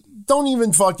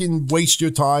even fucking waste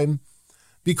your time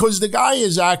because the guy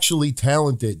is actually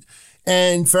talented.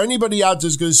 And for anybody out there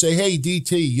who's going to say, hey,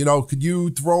 DT, could you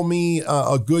throw me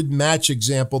a good match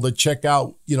example to check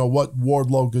out, what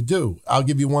Wardlow could do? I'll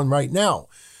give you one right now.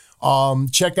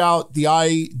 Check out the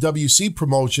IWC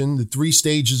promotion, the 3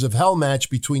 Stages of Hell match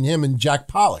between him and Jack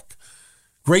Pollock.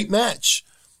 Great match.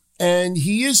 And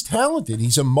he is talented.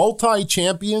 He's a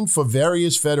multi-champion for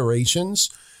various federations.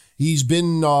 He's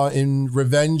been in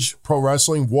Revenge Pro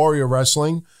Wrestling, Warrior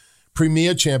Wrestling,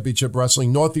 Premier Championship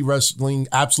Wrestling, Northie Wrestling,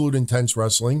 Absolute Intense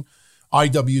Wrestling,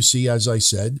 IWC, as I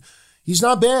said. He's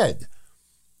not bad.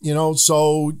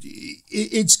 So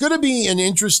it's going to be an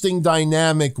interesting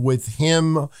dynamic with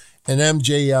him and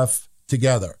MJF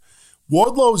together.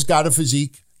 Wardlow's got a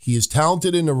physique. He is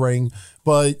talented in the ring.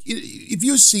 But if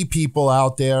you see people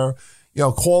out there,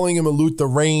 calling him a Luther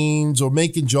Reigns or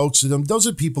making jokes to them. Those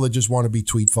are people that just want to be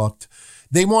tweet fucked.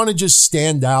 They want to just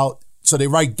stand out, so they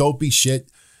write dopey shit.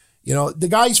 The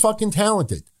guy's fucking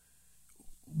talented.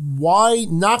 Why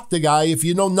knock the guy if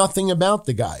you know nothing about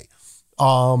the guy?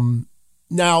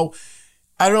 Now,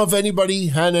 I don't know if anybody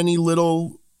had any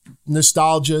little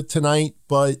nostalgia tonight,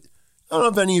 but I don't know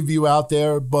if any of you out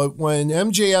there, but when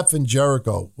MJF and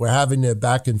Jericho were having their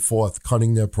back and forth,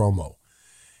 cutting their promo,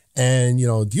 and,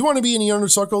 do you want to be in the inner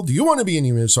circle? Do you want to be in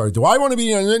the inner circle? Do I want to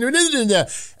be in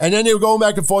the... And then they were going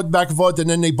back and forth, and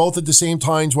then they both at the same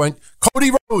times went,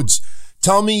 Cody Rhodes,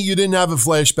 tell me you didn't have a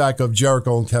flashback of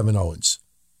Jericho and Kevin Owens.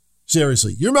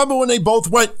 Seriously. You remember when they both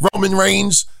went Roman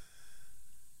Reigns?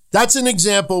 That's an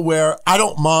example where I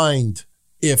don't mind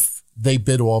if they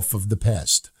bit off of the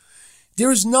past.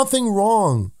 There is nothing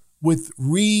wrong with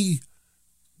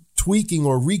tweaking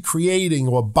or recreating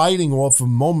or biting off of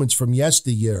moments from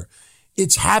yesteryear.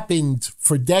 It's happened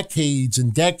for decades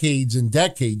and decades and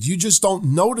decades. You just don't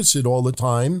notice it all the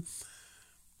time.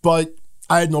 But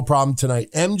I had no problem tonight.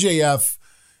 MJF,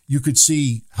 you could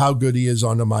see how good he is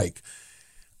on the mic.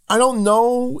 I don't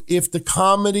know if the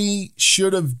comedy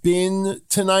should have been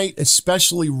tonight,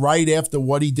 especially right after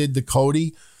what he did to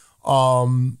Cody.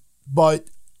 But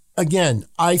again,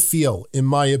 I feel, in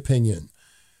my opinion,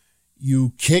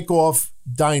 you kick off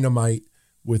Dynamite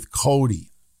with Cody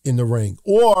in the ring.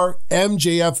 Or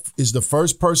MJF is the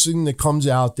first person that comes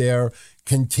out there,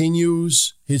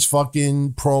 continues his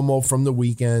fucking promo from the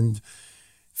weekend.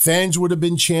 Fans would have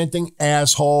been chanting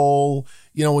asshole.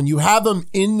 When you have him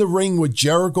in the ring with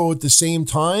Jericho at the same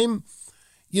time,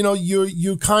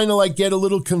 you kind of like get a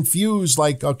little confused.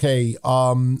 Like, okay,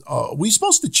 are we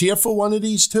supposed to cheer for one of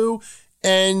these two?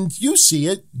 And you see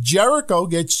it. Jericho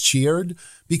gets cheered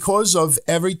because of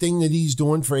everything that he's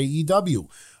doing for AEW.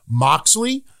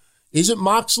 Moxley, isn't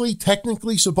Moxley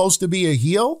technically supposed to be a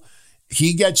heel?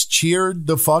 He gets cheered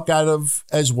the fuck out of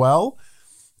as well.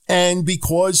 And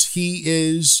because he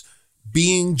is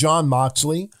being John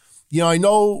Moxley, I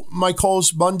know my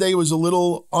co-host Monday was a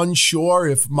little unsure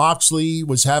if Moxley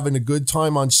was having a good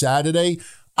time on Saturday.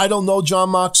 I don't know John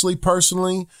Moxley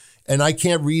personally, and I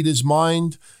can't read his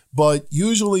mind, but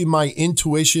usually my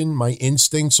intuition, my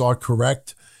instincts are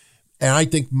correct. And I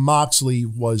think Moxley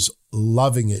was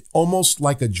loving it, almost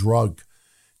like a drug.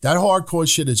 That hardcore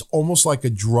shit is almost like a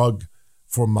drug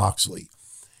for Moxley.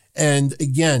 And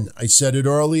again, I said it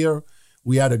earlier,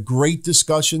 we had a great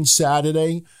discussion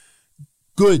Saturday.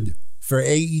 Good for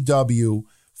AEW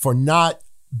for not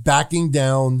backing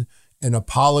down and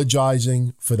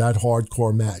apologizing for that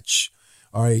hardcore match.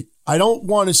 All right. I don't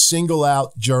want to single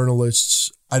out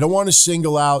journalists. I don't want to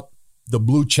single out the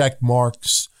blue check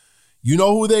marks. You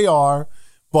know who they are,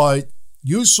 but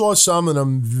you saw some of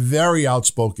them very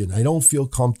outspoken. I don't feel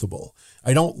comfortable.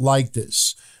 I don't like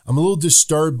this. I'm a little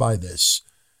disturbed by this.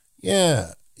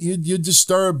 Yeah, you're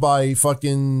disturbed by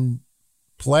fucking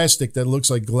plastic that looks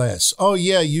like glass. Oh,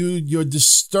 yeah, you're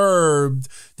disturbed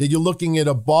that you're looking at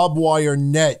a barbed wire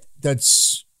net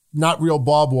that's not real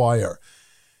barbed wire.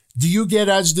 Do you get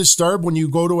as disturbed when you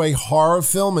go to a horror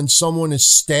film and someone is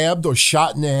stabbed or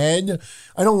shot in the head?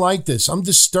 I don't like this. I'm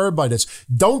disturbed by this.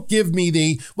 Don't give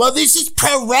me well, this is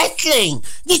pro wrestling.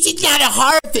 This is not a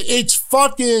horror film. It's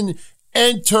fucking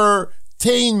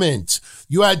entertainment.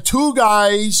 You had two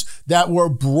guys that were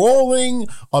brawling,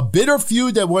 a bitter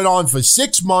feud that went on for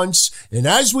 6 months. And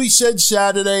as we said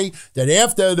Saturday, that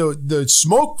after the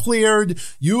smoke cleared,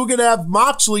 you were going to have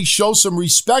Moxley show some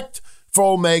respect for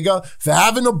Omega for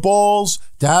having the balls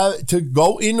to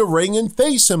go in the ring and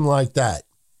face him like that.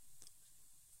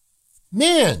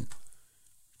 Man,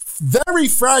 very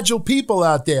fragile people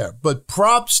out there, but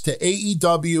props to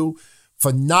AEW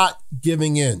for not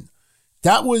giving in.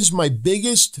 That was my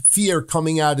biggest fear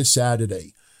coming out of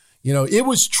Saturday. It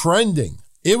was trending.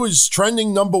 It was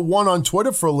trending number one on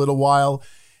Twitter for a little while,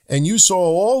 and you saw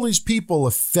all these people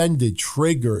offended,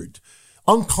 triggered,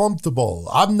 uncomfortable.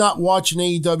 I'm not watching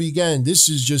AEW again. This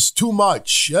is just too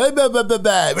much.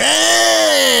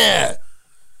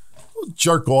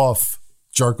 Jerk off.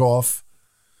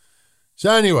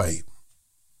 So anyway,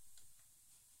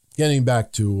 getting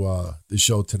back to the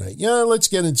show tonight. Yeah, let's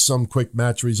get into some quick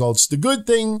match results. The good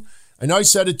thing, I know I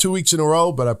said it 2 weeks in a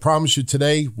row, but I promise you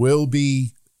today will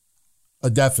be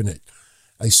a definite.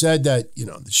 I said that,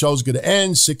 the show's going to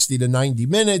end 60 to 90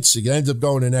 minutes. It ends up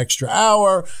going an extra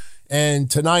hour.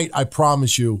 And tonight, I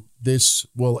promise you, this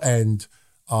will end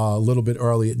a little bit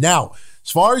earlier. Now,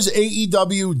 as far as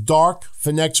AEW Dark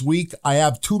for next week, I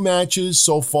have 2 matches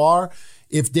so far.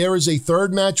 If there is a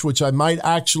third match, which I might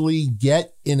actually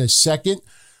get in a second,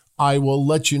 I will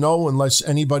let you know, unless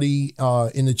anybody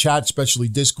in the chat, especially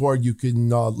Discord, you can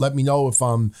let me know if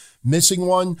I'm missing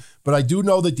one. But I do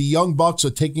know that the Young Bucks are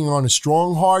taking on the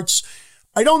Strong Hearts.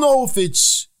 I don't know if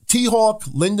it's T-Hawk,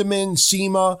 Lindemann,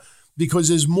 Sema, because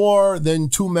there's more than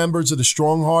 2 members of the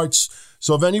Strong Hearts.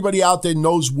 So if anybody out there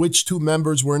knows which 2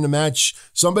 members were in the match,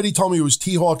 somebody told me it was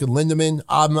T-Hawk and Lindemann.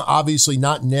 I'm obviously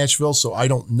not in Nashville, so I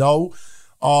don't know.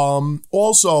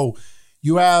 Also,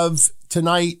 you have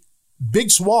tonight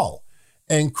Big Swall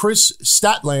and Chris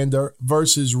Statlander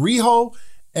versus Riho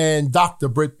and Dr.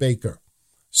 Britt Baker.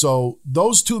 So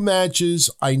those 2 matches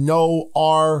I know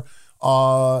are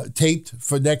taped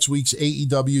for next week's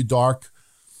AEW Dark.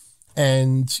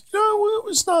 And, it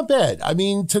was not bad. I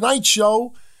mean, tonight's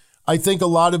show, I think a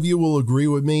lot of you will agree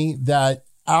with me that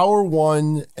hour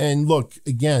 1, and look,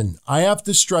 again, I have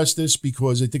to stress this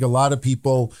because I think a lot of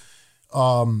people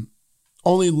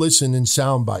only listen in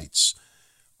sound bites.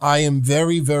 I am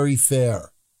very, very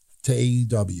fair to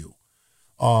AEW.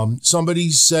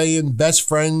 Somebody's saying best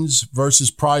friends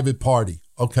versus private party.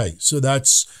 Okay, so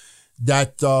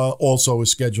that also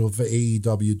is scheduled for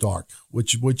AEW Dark,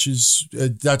 which is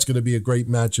that's going to be a great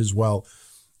match as well.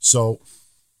 So,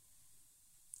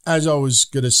 as I was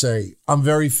going to say, I'm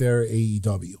very fair at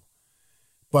AEW,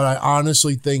 but I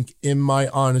honestly think, in my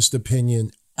honest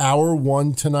opinion, hour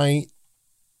 1 tonight.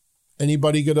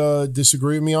 Anybody gonna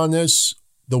disagree with me on this?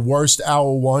 The worst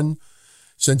hour 1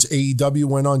 since AEW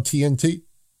went on TNT.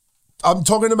 I'm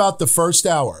talking about the first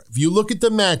hour. If you look at the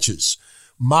matches,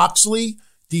 Moxley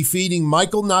defeating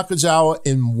Michael Nakazawa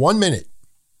in 1 minute.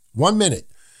 1 minute.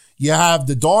 You have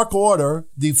the Dark Order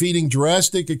defeating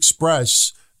Jurassic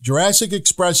Express. Jurassic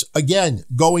Express, again,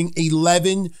 going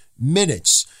 11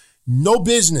 minutes. No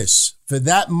business for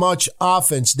that much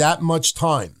offense, that much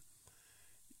time.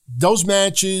 Those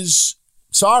matches,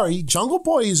 sorry, Jungle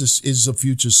Boy is a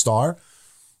future star.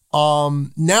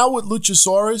 Now with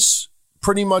Luchasaurus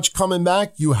pretty much coming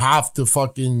back, you have to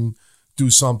fucking do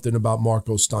something about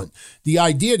Marco Stunt. The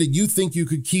idea that you think you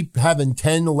could keep having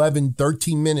 10, 11,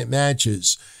 13-minute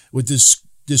matches with this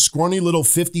scrawny little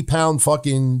 50-pound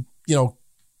fucking,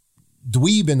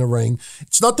 dweeb in the ring,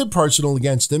 it's nothing personal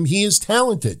against him. He is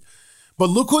talented. But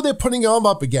look who they're putting him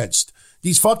up against.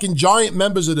 These fucking giant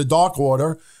members of the Dark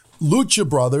Order, Lucha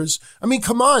Brothers. I mean,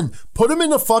 come on. Put him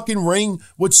in a fucking ring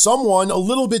with someone a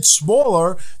little bit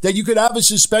smaller that you could have a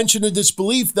suspension of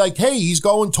disbelief like, hey, he's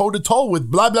going toe-to-toe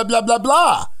with blah, blah, blah, blah,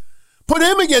 blah. Put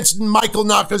him against Michael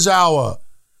Nakazawa.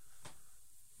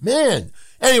 Man.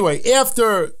 Anyway,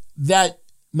 after that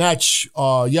match,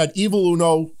 you had Evil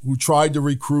Uno, who tried to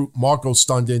recruit Marco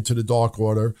Stunt into the Dark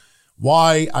Order.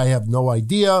 Why? I have no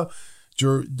idea.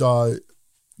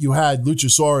 You had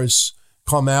Luchasaurus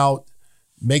come out,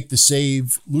 make the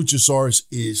save. Luchasaurus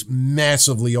is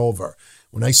massively over.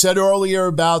 When I said earlier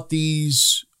about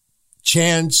these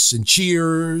chants and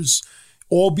cheers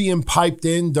all being piped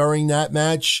in during that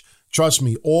match, trust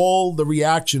me, all the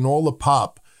reaction, all the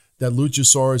pop that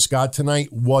Luchasaurus got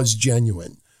tonight was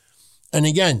genuine. And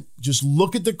again, just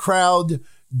look at the crowd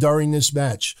during this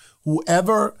match.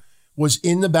 Whoever was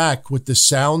in the back with the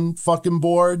sound fucking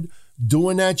board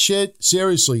doing that shit,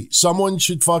 seriously, someone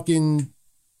should fucking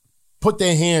put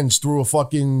their hands through a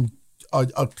fucking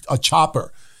a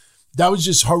chopper. That was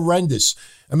just horrendous.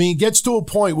 I mean, it gets to a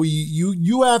point where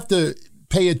you have to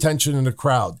pay attention to the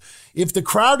crowd. If the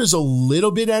crowd is a little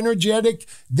bit energetic,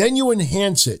 then you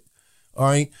enhance it. All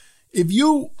right. If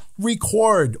you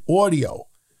record audio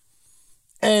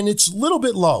and it's a little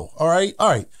bit low, all right.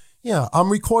 Yeah,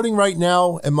 I'm recording right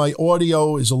now and my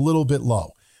audio is a little bit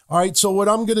low. All right, so what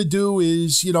I'm going to do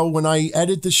is, when I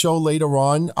edit the show later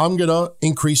on, I'm going to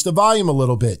increase the volume a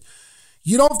little bit.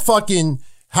 You don't fucking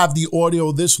have the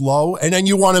audio this low and then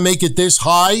you want to make it this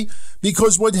high,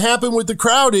 because what happened with the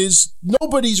crowd is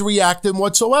nobody's reacting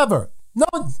whatsoever.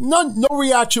 No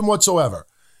reaction whatsoever.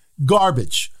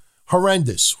 Garbage.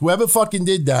 Horrendous. Whoever fucking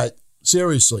did that,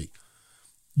 seriously.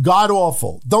 God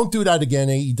awful. Don't do that again,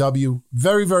 AEW.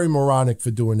 Very, very moronic for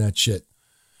doing that shit.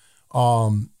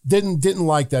 Didn't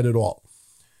like that at all.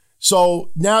 So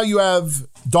now you have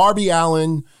Darby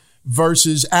Allin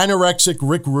versus anorexic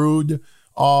Rick Rude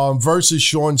versus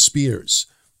Sean Spears.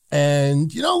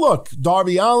 And, look,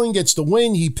 Darby Allin gets the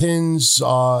win. He pins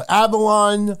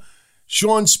Avalon.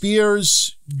 Sean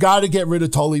Spears, got to get rid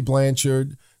of Tully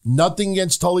Blanchard. Nothing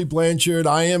against Tully Blanchard.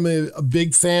 I am a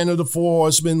big fan of the Four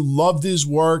Horsemen. Loved his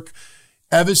work.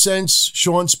 Ever since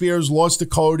Sean Spears lost to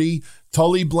Cody,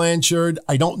 Tully Blanchard,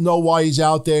 I don't know why he's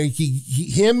out there.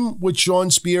 Him with Sean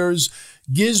Spears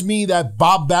gives me that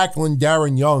Bob Backlund,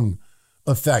 Darren Young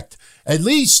effect. At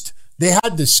least they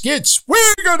had the skits.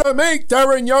 We're going to make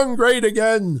Darren Young great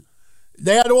again.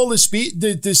 They had all the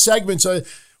segments.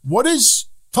 What is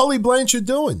Tully Blanchard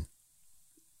doing?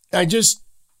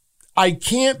 I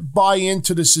can't buy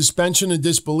into the suspension of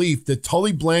disbelief that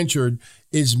Tully Blanchard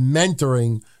is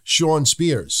mentoring Sean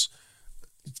Spears.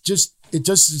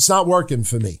 It's not working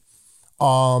for me.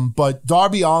 But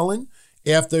Darby Allin,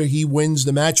 after he wins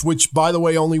the match, which by the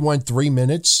way only went 3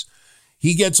 minutes,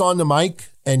 he gets on the mic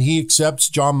and he accepts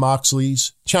Jon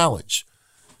Moxley's challenge.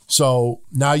 So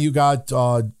now you got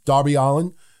Darby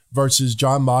Allin versus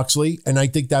Jon Moxley, and I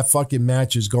think that fucking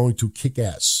match is going to kick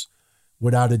ass,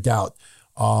 without a doubt.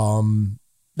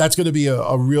 That's going to be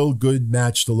a real good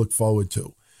match to look forward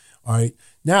to. All right.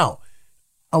 Now,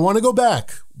 I want to go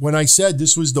back when I said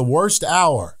this was the worst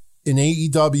hour in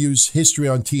AEW's history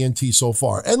on TNT so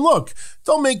far. And look,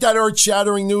 don't make that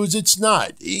earth-shattering news. It's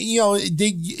not.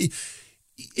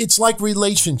 It's like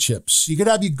relationships. You could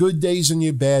have your good days and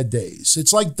your bad days.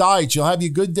 It's like diets. You'll have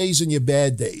your good days and your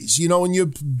bad days. And your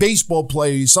baseball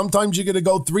players, sometimes you're going to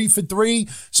go 3 for 3.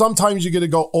 Sometimes you're going to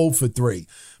go 0 for 3.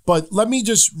 But let me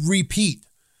just repeat.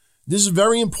 This is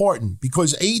very important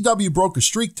because AEW broke a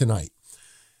streak tonight.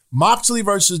 Moxley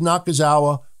versus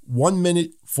Nakazawa, 1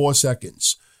 minute, 4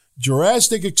 seconds.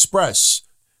 Jurassic Express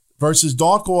versus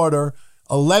Dark Order,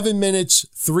 11 minutes,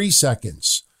 3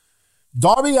 seconds.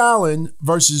 Darby Allin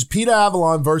versus Peter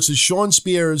Avalon versus Sean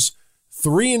Spears,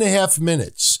 3.5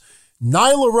 minutes.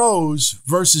 Nyla Rose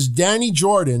versus Danny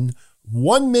Jordan,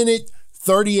 1 minute,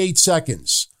 38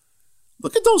 seconds.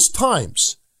 Look at those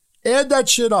times. Add that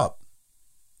shit up.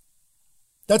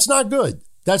 That's not good.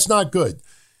 That's not good.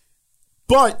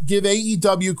 But give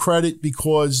AEW credit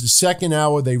because the second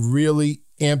hour, they really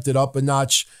amped it up a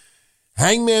notch.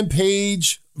 Hangman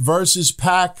Page versus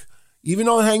Pac. Even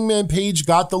though Hangman Page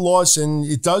got the loss, and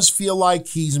it does feel like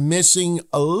he's missing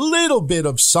a little bit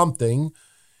of something,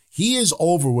 he is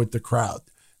over with the crowd.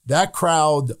 That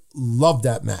crowd loved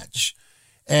that match.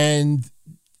 And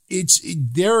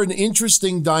they're an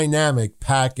interesting dynamic,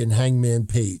 Pac and Hangman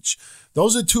Page.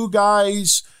 Those are two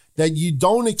guys that you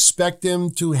don't expect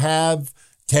them to have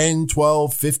 10,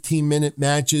 12, 15-minute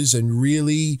matches and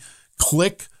really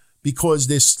click because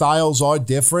their styles are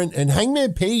different. And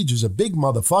Hangman Page is a big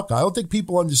motherfucker. I don't think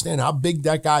people understand how big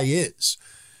that guy is.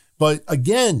 But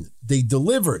again, they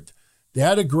delivered. They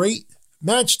had a great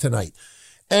match tonight.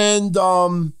 And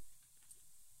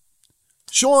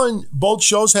Sean, both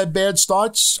shows had bad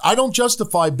starts. I don't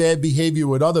justify bad behavior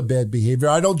with other bad behavior.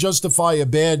 I don't justify a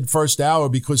bad first hour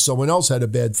because someone else had a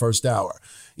bad first hour.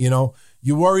 You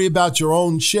worry about your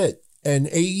own shit. And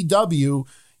AEW,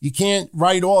 you can't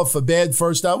write off a bad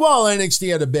first hour. Well,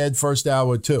 NXT had a bad first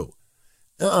hour too.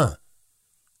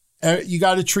 You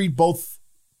got to treat both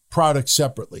products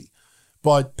separately.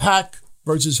 But Pac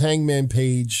versus Hangman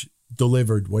Page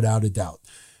delivered without a doubt.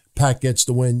 Pac gets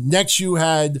the win. Next, you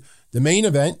had the main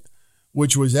event,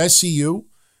 which was SCU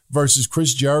versus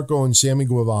Chris Jericho and Sammy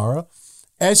Guevara.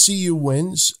 SCU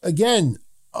wins. Again,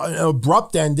 an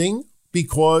abrupt ending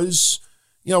because,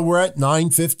 we're at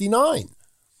 9:59.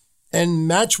 And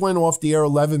match went off the air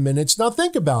 11 minutes. Now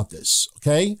think about this,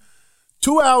 okay?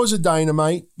 2 hours of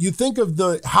Dynamite. You think of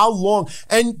how long,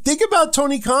 and think about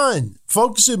Tony Khan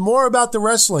focusing more about the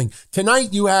wrestling.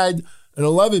 Tonight you had an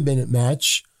 11-minute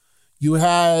match. You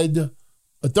had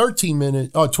a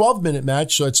 12-minute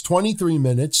match, so it's 23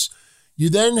 minutes. You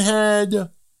then had a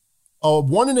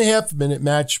 1.5-minute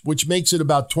match, which makes it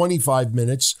about 25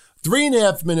 minutes.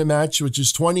 3.5-minute match, which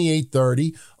is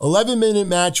 28:30. 11-minute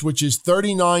match, which is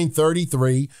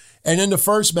 39:33. And then the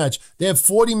first match, they have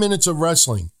 40 minutes of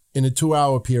wrestling in a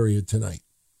 2-hour period tonight.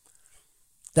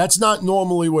 That's not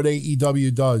normally what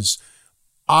AEW does.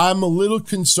 I'm a little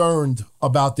concerned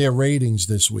about their ratings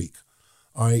this week.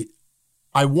 All right.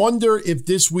 I wonder if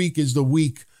this week is the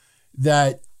week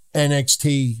that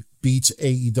NXT beats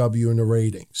AEW in the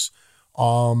ratings.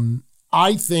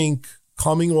 I think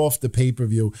coming off the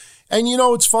pay-per-view, and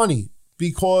it's funny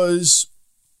because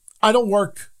I don't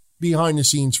work behind the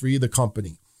scenes for either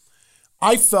company.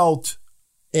 I felt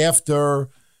after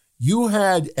you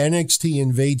had NXT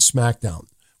invade SmackDown,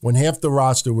 when half the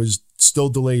roster was still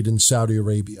delayed in Saudi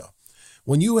Arabia,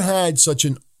 when you had such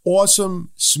an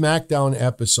awesome SmackDown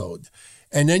episode,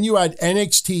 and then you had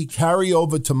NXT carry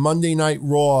over to Monday Night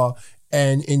Raw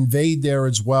and invade there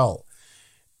as well,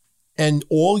 and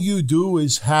all you do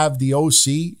is have the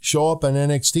OC show up on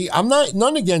NXT. I'm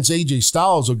none against AJ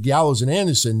Styles or Gallows and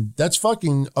Anderson. That's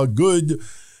fucking a good,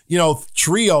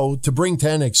 trio to bring to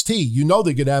NXT.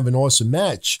 They're going to have an awesome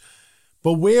match.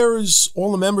 But where is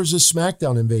all the members of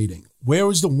SmackDown invading? Where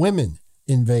is the women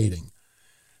invading?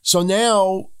 So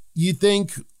now you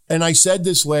think, and I said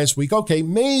this last week, okay,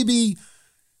 maybe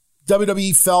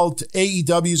WWE felt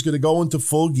AEW is going to go into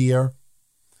full gear.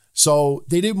 So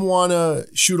they didn't want to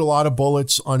shoot a lot of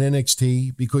bullets on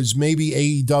NXT because maybe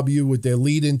AEW, with their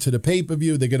lead into the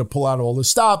pay-per-view, they're going to pull out all the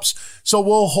stops. So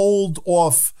we'll hold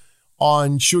off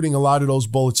on shooting a lot of those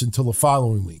bullets until the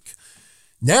following week.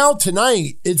 Now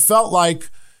tonight, it felt like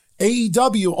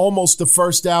AEW almost the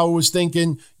first hour was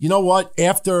thinking, you know what,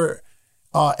 after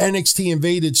NXT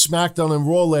invaded SmackDown and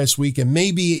Raw last week, and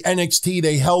maybe NXT,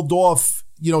 they held off,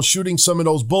 shooting some of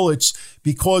those bullets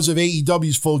because of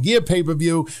AEW's Full Gear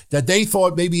pay-per-view, that they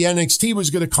thought maybe NXT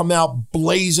was going to come out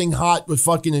blazing hot with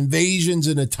fucking invasions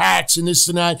and attacks and this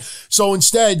and that. So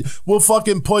instead, we'll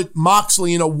fucking put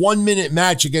Moxley in a 1-minute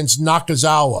match against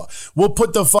Nakazawa. We'll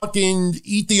put the fucking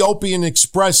Ethiopian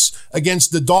Express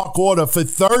against the Dark Order for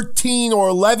 13 or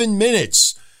 11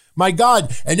 minutes. My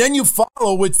God. And then you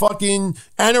follow with fucking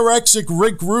anorexic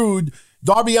Rick Rude,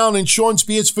 Darby Allin, and Sean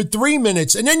Spears for 3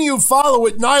 minutes. And then you follow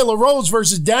with Nyla Rose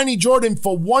versus Danny Jordan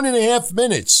for 1.5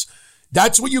 minutes.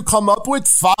 That's what you come up with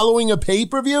following a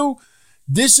pay-per-view?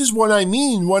 This is what I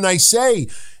mean when I say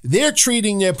they're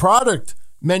treating their product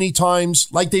many times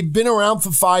like they've been around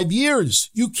for 5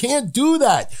 years. You can't do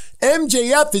that.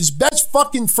 MJF, his best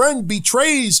fucking friend,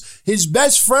 betrays his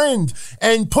best friend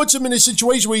and puts him in a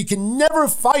situation where he can never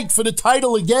fight for the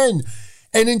title again.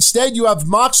 And instead, you have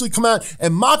Moxley come out,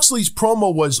 and Moxley's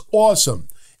promo was awesome.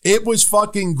 It was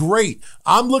fucking great.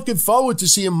 I'm looking forward to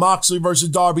seeing Moxley versus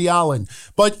Darby Allin.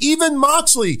 But even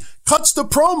Moxley cuts the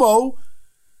promo.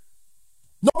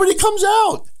 Nobody comes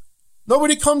out.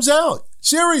 Nobody comes out.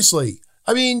 Seriously.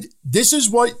 I mean, this is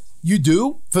what you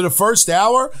do for the first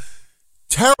hour?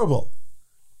 Terrible.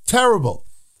 Terrible.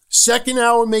 Second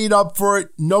hour made up for it,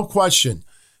 no question.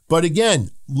 But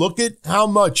again, look at how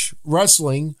much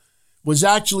wrestling was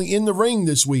actually in the ring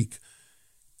this week.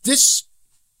 This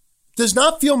does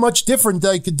not feel much different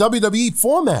like a WWE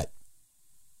format.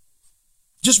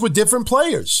 Just with different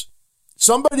players.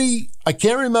 Somebody, I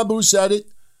can't remember who said it.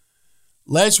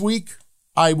 Last week,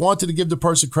 I wanted to give the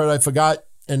person credit. I forgot.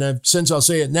 And since I'll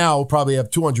say it now, I'll probably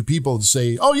have 200 people to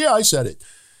say, oh yeah, I said it.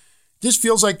 This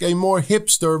feels like a more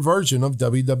hipster version of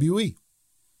WWE.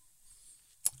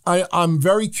 I'm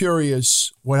very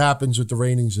curious what happens with the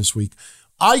ratings this week.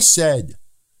 I said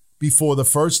before the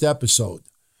first episode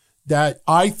that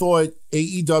I thought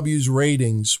AEW's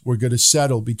ratings were going to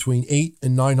settle between 800,000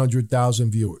 and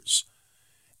 900,000 viewers.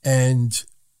 And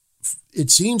it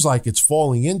seems like it's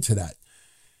falling into that.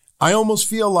 I almost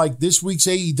feel like this week's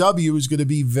AEW is going to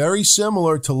be very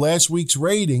similar to last week's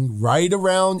rating, right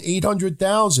around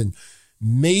 800,000.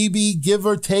 Maybe give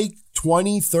or take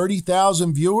 20,000,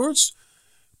 30,000 viewers.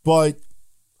 But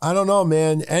I don't know,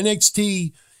 man.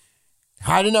 NXT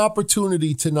had an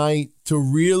opportunity tonight to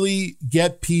really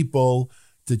get people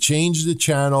to change the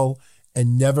channel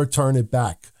and never turn it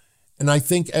back. And I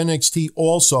think NXT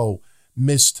also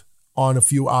missed on a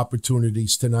few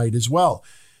opportunities tonight as well.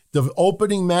 The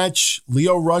opening match,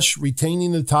 Lio Rush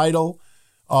retaining the title,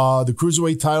 the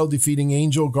Cruiserweight title, defeating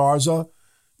Angel Garza.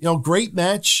 Great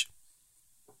match.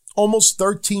 Almost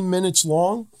 13 minutes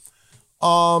long.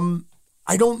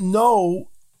 I don't know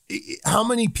how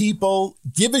many people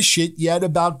give a shit yet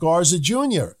about Garza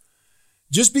Jr.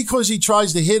 Just because he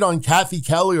tries to hit on Kathy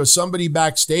Kelly or somebody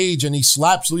backstage and he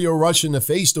slaps Lio Rush in the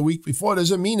face the week before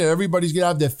doesn't mean that everybody's going to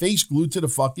have their face glued to the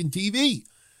fucking TV.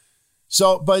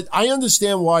 So, but I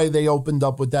understand why they opened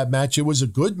up with that match. It was a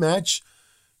good match.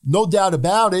 No doubt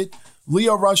about it.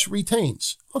 Lio Rush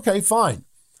retains. Okay, fine.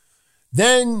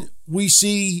 Then we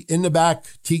see in the back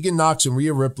Tegan Nox and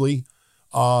Rhea Ripley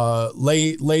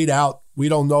laid out. We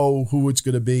don't know who it's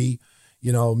going to be.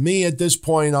 Me at this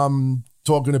point, I'm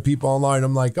talking to people online.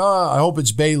 I'm like, I hope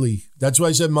it's Bayley. That's what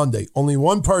I said Monday. Only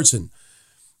one person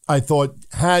I thought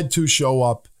had to show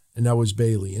up, and that was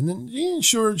Bayley. And then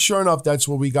sure enough, that's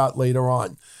what we got later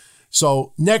on.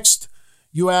 So next,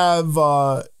 you have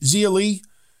Zia Lee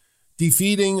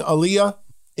defeating Aaliyah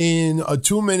in a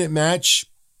 2-minute match.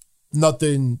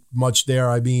 Nothing much there.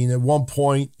 I mean, at one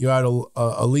point, you had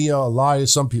Aaliyah,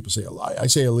 some people say Aaliyah. I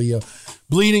say Aaliyah,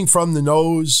 bleeding from the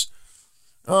nose.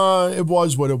 It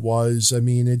was what it was. I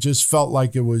mean, it just felt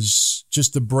like it was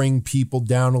just to bring people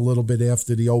down a little bit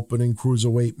after the opening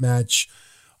cruiserweight match.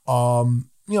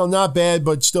 Not bad,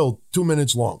 but still 2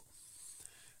 minutes long.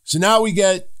 So now we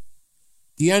get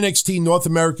the NXT North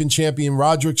American Champion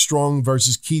Roderick Strong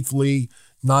versus Keith Lee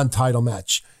non-title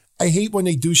match. I hate when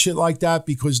they do shit like that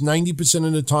because 90%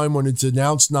 of the time when it's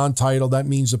announced non-title, that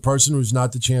means the person who's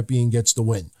not the champion gets the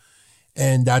win.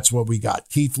 And that's what we got.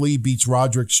 Keith Lee beats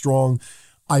Roderick Strong.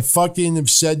 I fucking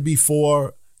have said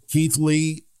before, Keith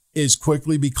Lee is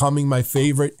quickly becoming my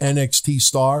favorite NXT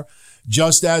star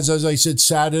Just as I said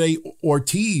Saturday,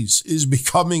 Ortiz is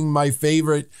becoming my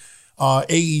favorite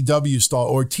AEW star.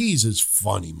 Ortiz is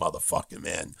funny, motherfucker,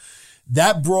 man.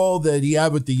 That brawl that he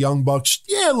had with the Young Bucks,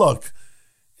 yeah, look,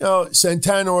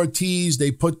 Santana Ortiz,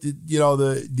 they put the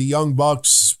Young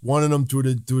Bucks, one of them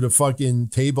through the fucking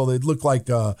table. It looked like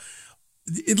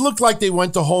they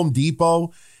went to Home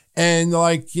Depot and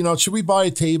like, should we buy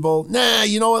a table? Nah,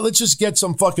 you know what? Let's just get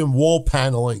some fucking wall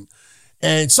paneling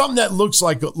and something that looks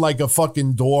like a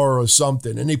fucking door or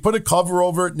something. And they put a cover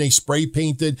over it and they spray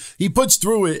painted. He puts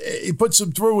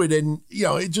them through it, and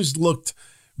it just looked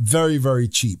very, very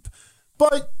cheap.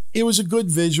 But it was a good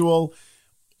visual.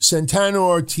 Santana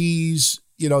Ortiz,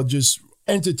 just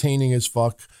entertaining as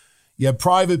fuck. You have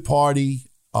Private Party,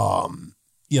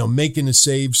 making a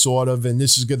save sort of. And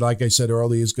this is good, like I said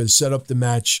earlier, is going to set up the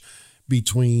match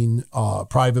between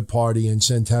Private Party and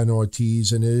Santana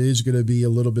Ortiz. And it is going to be a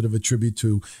little bit of a tribute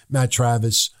to Matt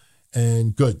Travis.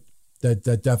 And good.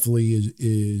 That definitely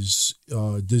is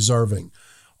deserving.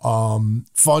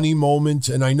 Funny moment.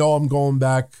 And I know I'm going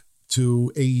back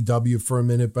to AEW for a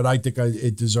minute, but I think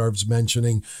it deserves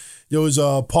mentioning. There was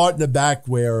a part in the back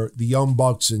where the Young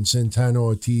Bucks and Santana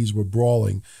Ortiz were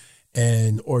brawling,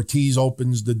 and Ortiz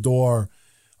opens the door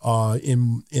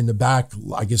in the back,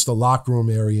 I guess the locker room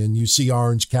area, and you see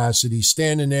Orange Cassidy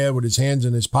standing there with his hands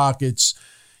in his pockets.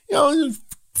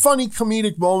 Funny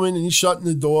comedic moment, and he's shutting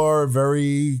the door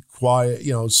very quiet,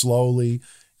 slowly.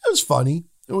 It was funny.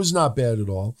 It was not bad at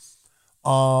all.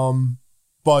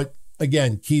 But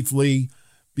again, Keith Lee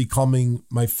becoming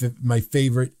my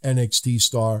favorite NXT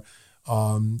star.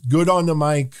 Good on the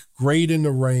mic, great in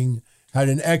the ring, had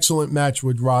an excellent match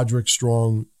with Roderick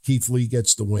Strong. Keith Lee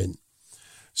gets the win.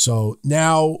 So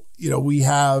now, we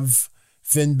have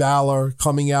Finn Balor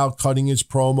coming out, cutting his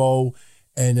promo,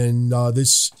 and then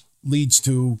this leads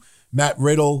to Matt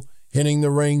Riddle hitting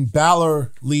the ring.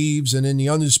 Balor leaves, and then the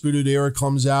Undisputed Era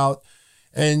comes out.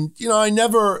 And, I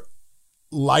never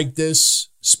liked this,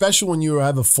 especially when you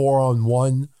have a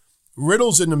 4-on-1.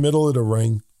 Riddle's in the middle of the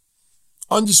ring.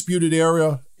 Undisputed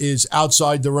Era is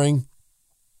outside the ring.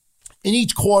 In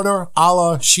each corner, a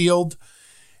la Shield.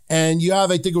 And you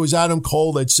have, I think it was Adam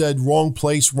Cole that said, wrong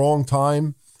place, wrong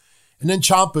time. And then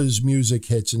Ciampa's music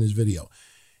hits in his video.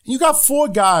 And you got 4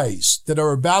 guys that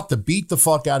are about to beat the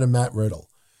fuck out of Matt Riddle.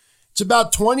 It's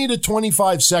about 20 to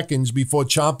 25 seconds before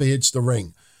Ciampa hits the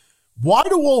ring. Why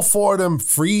do all 4 of them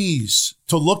freeze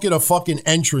to look at a fucking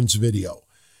entrance video?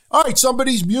 All right,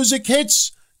 somebody's music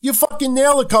hits, you fucking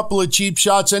nail a couple of cheap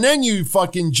shots, and then you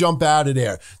fucking jump out of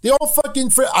there. They all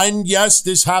fucking and yes,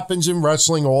 this happens in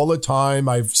wrestling all the time.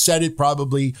 I've said it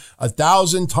probably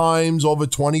 1,000 times over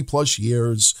 20 plus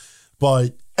years,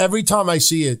 but every time I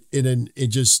see it, it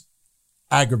just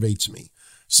aggravates me.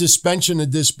 Suspension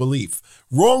of disbelief.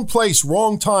 Wrong place,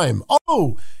 wrong time.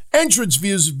 Oh, entrance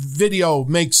video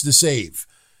makes the save.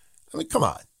 I mean, come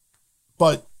on.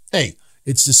 But hey,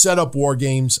 it's to set up War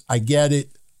Games. I get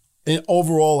it. And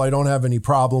overall, I don't have any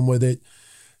problem with it.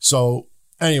 So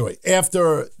anyway,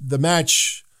 after the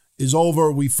match is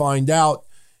over, we find out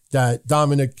that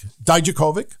Dominik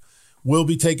Dijakovic will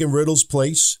be taking Riddle's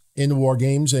place in the War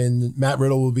Games, and Matt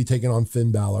Riddle will be taking on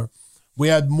Finn Balor. We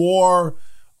had more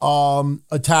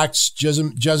attacks.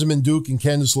 Jessamine Duke and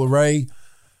Candice LeRae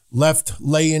left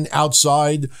laying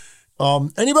outside.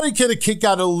 Anybody get a kick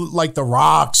out of like the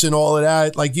rocks and all of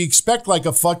that? Like you expect like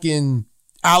a fucking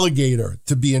alligator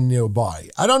to be in nearby.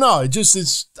 I don't know.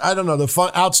 I don't know.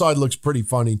 The outside looks pretty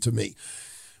funny to me.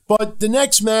 But the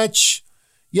next match,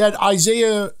 you had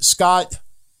Isaiah Scott.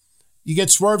 You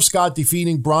get Swerve Scott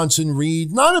defeating Bronson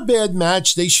Reed. Not a bad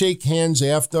match. They shake hands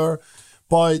after.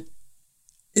 But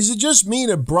is it just me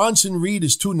that Bronson Reed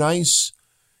is too nice?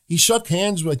 He shook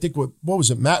hands with, I think, what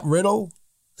was it, Matt Riddle?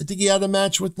 I think he had a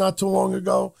match with not too long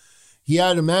ago. He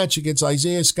had a match against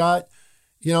Isaiah Scott.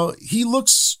 He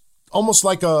looks almost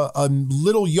like a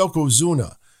little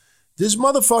Yokozuna. This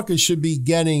motherfucker should be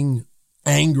getting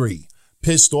angry,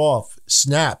 pissed off,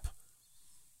 snap.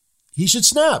 He should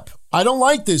snap. I don't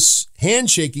like this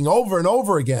handshaking over and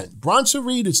over again. Bronson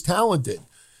Reed is talented.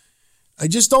 I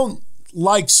just don't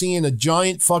like seeing a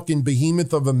giant fucking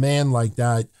behemoth of a man like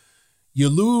that. You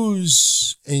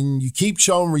lose and you keep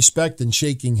showing respect and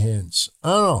shaking hands. I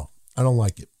don't know. I don't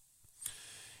like it.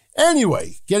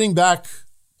 Anyway, getting back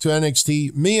to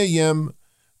NXT, Mia Yim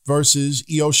versus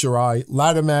Io Shirai.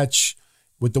 Ladder match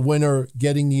with the winner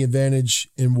getting the advantage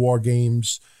in War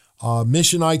Games.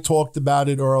 Mish and I talked about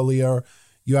it earlier.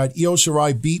 You had Io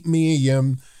Shirai beat Mia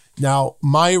Yim. Now,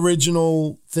 my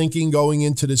original thinking going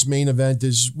into this main event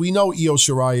is we know Io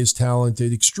Shirai is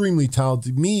talented, extremely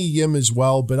talented. Mia Yim as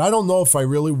well, but I don't know if I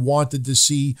really wanted to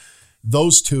see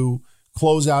those two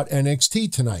close out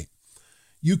NXT tonight.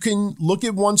 You can look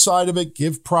at one side of it,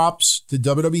 give props to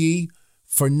WWE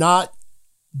for not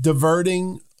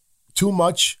diverting too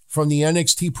much from the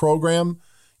NXT program.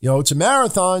 It's a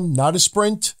marathon, not a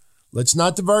sprint. Let's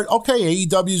not divert. Okay,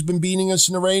 AEW's been beating us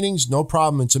in the ratings. No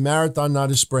problem. It's a marathon,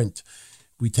 not a sprint.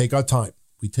 We take our time.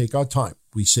 We take our time.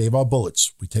 We save our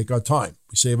bullets. We take our time.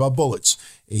 We save our bullets.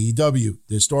 AEW,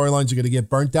 their storylines are going to get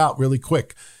burnt out really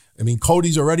quick. I mean,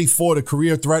 Cody's already fought a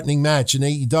career-threatening match in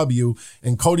AEW,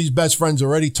 and Cody's best friends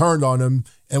already turned on him,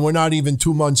 and we're not even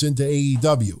 2 months into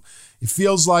AEW. It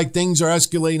feels like things are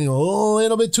escalating a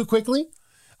little bit too quickly.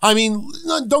 I mean,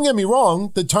 don't get me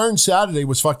wrong. The turn Saturday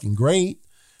was fucking great.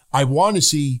 I want to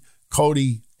see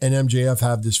Cody and MJF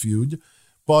have this feud,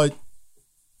 but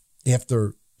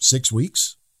after 6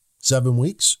 weeks, 7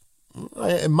 weeks,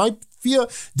 it might feel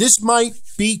this might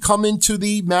be coming to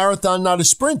the marathon, not a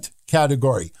sprint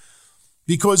category,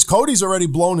 because Cody's already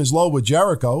blown his load with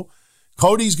Jericho.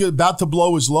 Cody's about to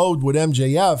blow his load with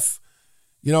MJF.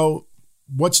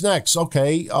 What's next?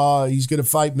 Okay, he's going to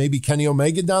fight maybe Kenny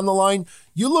Omega down the line.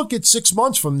 You look at 6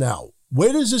 months from now,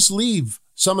 where does this leave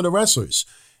some of the wrestlers?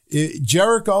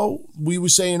 Jericho, we were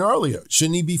saying earlier,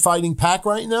 shouldn't he be fighting Pac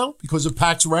right now because of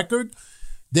Pac's record?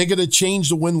 They're going to change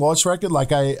the win-loss record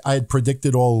like I had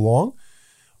predicted all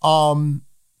along.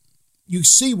 You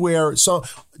see where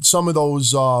some of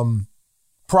those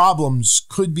problems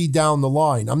could be down the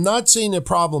line. I'm not saying they're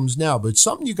problems now, but it's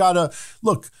something you got to,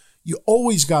 look, you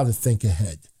always got to think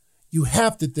ahead. You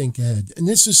have to think ahead. And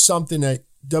this is something that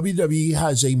WWE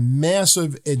has a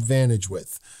massive advantage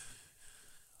with.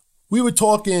 We were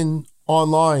talking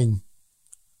online.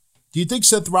 Do you think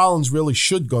Seth Rollins really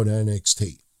should go to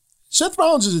NXT? Seth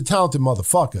Rollins is a talented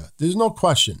motherfucker. There's no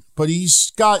question. But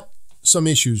he's got some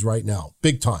issues right now,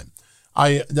 big time.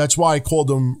 That's why I called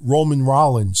him Roman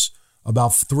Rollins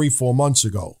about 3-4 months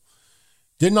ago.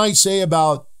 Didn't I say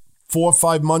about 4 or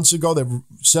 5 months ago that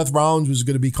Seth Rollins was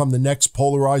going to become the next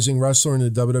polarizing wrestler in the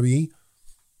WWE?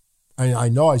 I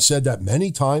know I said that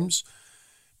many times.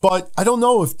 But I don't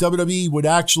know if WWE would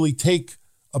actually take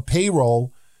a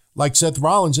payroll like Seth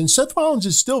Rollins. And Seth Rollins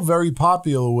is still very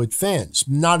popular with fans.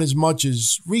 Not as much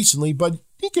as recently, but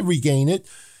he can regain it.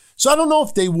 So I don't know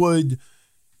if they would,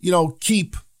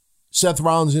 keep Seth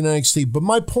Rollins in NXT. But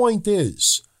my point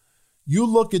is, you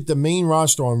look at the main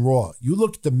roster on Raw. You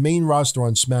look at the main roster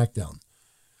on SmackDown.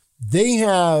 They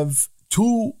have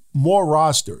 2 more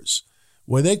rosters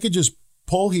where they could just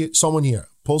pull someone here,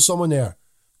 pull someone there.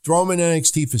 Throw him in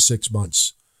NXT for 6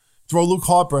 months. Throw Luke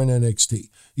Harper in NXT.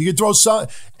 You could throw some,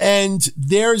 and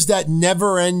there's that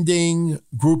never-ending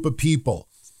group of people.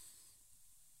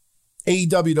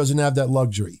 AEW doesn't have that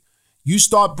luxury. You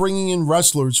start bringing in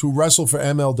wrestlers who wrestle for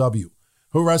MLW,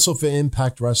 who wrestle for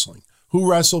Impact Wrestling, who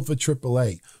wrestle for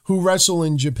AAA, who wrestle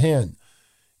in Japan.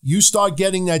 You start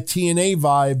getting that TNA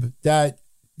vibe that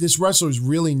this wrestler is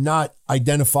really not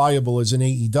identifiable as an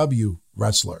AEW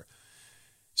wrestler.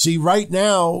 See, right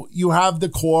now, you have the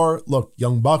core. Look,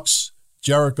 Young Bucks,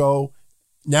 Jericho,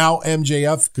 now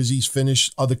MJF, because he's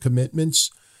finished other commitments,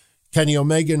 Kenny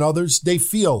Omega and others. They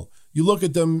feel, you look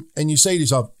at them and you say to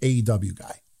yourself, AEW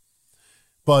guy.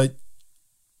 But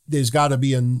there's got to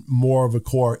be more of a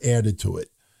core added to it.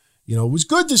 It was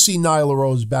good to see Nyla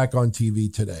Rose back on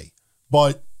TV today.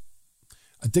 But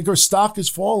I think her stock has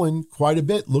fallen quite a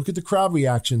bit. Look at the crowd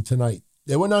reaction tonight.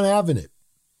 They were not having it.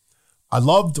 I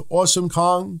loved Awesome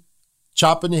Kong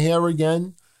chopping the hair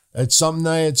again. That's something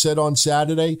I had said on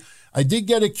Saturday. I did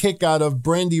get a kick out of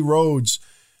Brandy Rhodes.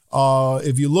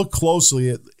 If you look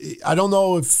closely, I don't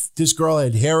know if this girl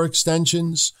had hair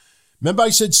extensions. Remember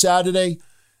I said Saturday,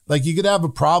 like you could have a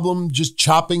problem just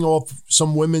chopping off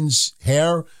some women's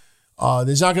hair.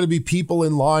 There's not going to be people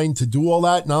in line to do all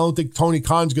that. And I don't think Tony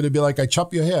Khan's going to be like, I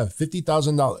chop your hair,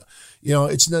 $50,000.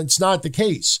 It's not the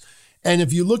case. And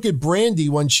if you look at Brandy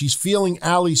when she's feeling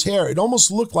Allie's hair, it almost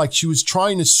looked like she was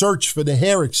trying to search for the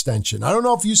hair extension. I don't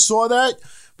know if you saw that,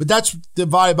 but that's the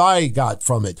vibe I got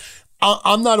from it.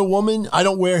 I'm not a woman. I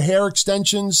don't wear hair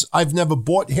extensions. I've never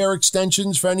bought hair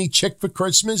extensions for any chick for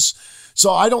Christmas.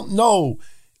 So I don't know,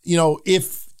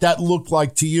 if that looked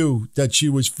like to you that she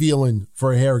was feeling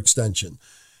for a hair extension.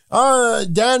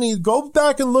 Danny, go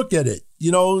back and look at it.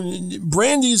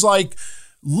 Brandy's like,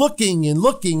 looking and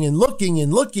looking and looking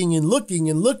and looking and looking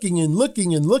and looking and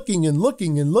looking and looking and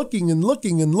looking and looking and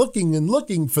looking and looking and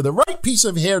looking for the right piece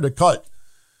of hair to cut.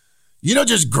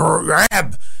 Just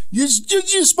grab. You're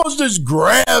supposed to just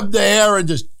grab the hair and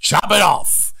just chop it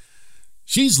off.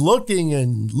 She's looking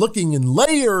and looking in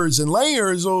layers and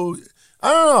layers. Oh, I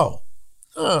don't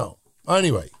know.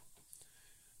 Anyway,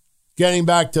 getting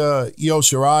back to Io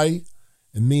Shirai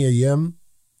and Mia Yim.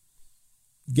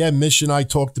 Again, Mish and I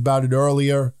talked about it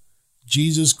earlier.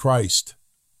 Jesus Christ.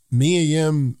 Mia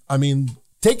Yim, I mean,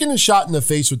 taking a shot in the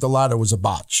face with the ladder was a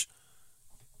botch.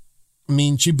 I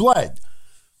mean, she bled.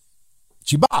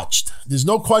 She botched. There's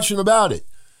no question about it.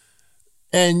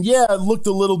 And yeah, it looked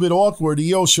a little bit awkward.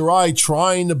 Io Shirai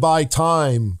trying to buy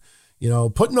time,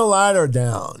 putting the ladder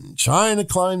down, trying to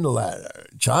climb the ladder,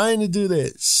 trying to do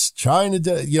this, trying to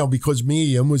do, because Mia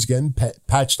Yim was getting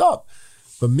patched up.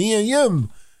 But Mia Yim,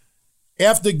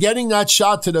 after getting that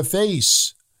shot to the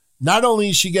face, not only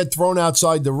does she get thrown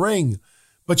outside the ring,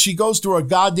 but she goes through a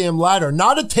goddamn ladder,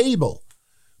 not a table,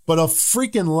 but a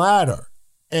freaking ladder.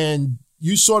 And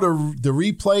you saw the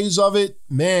replays of it,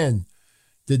 man,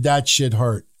 did that shit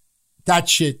hurt. That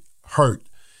shit hurt.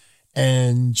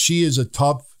 And she is a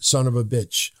tough son of a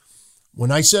bitch. When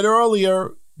I said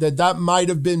earlier that might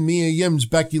have been Mia Yim's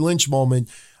Becky Lynch moment,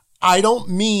 I don't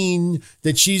mean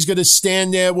that she's going to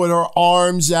stand there with her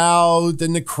arms out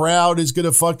and the crowd is going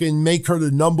to fucking make her the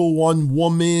number one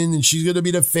woman and she's going to be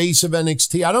the face of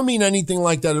NXT. I don't mean anything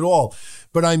like that at all.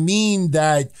 But I mean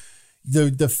that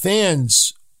the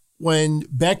fans, when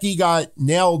Becky got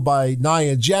nailed by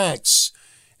Nia Jax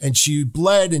and she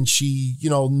bled and she,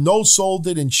 no-sold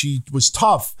it and she was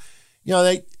tough,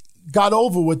 they got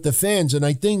over with the fans. And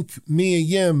I think Mia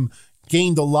Yim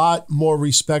gained a lot more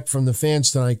respect from the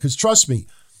fans tonight. Because trust me,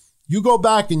 you go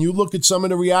back and you look at some of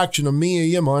the reaction of Mia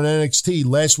Yim on NXT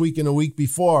last week and a week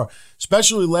before,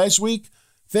 especially last week,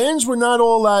 fans were not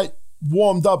all that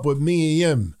warmed up with Mia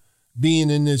Yim being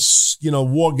in this,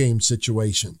 war game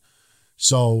situation.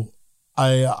 So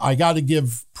I got to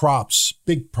give props,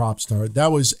 big props to her.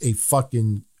 That was a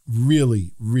fucking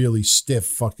really, really stiff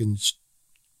fucking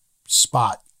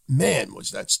spot. Man,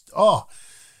 was that,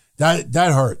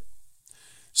 that hurt.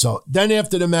 So then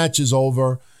after the match is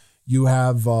over, you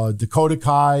have Dakota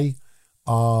Kai.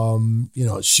 We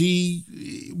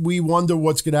wonder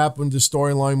what's going to happen to the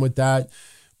storyline with that.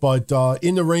 But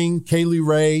in the ring, Kaylee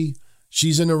Ray,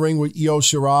 she's in the ring with Io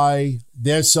Shirai.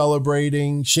 They're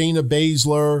celebrating. Shayna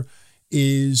Baszler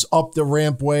is up the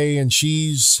rampway, and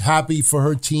she's happy for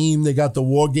her team. They got the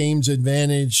War Games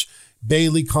advantage.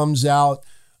 Bayley comes out,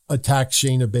 attacks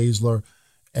Shayna Baszler,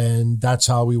 and that's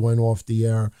how we went off the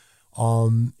air.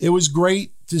 It was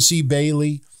great to see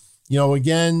Bayley.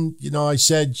 Again, I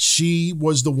said she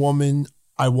was the woman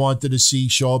I wanted to see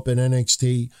show up in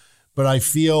NXT, but I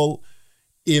feel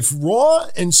if Raw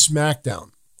and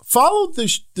SmackDown followed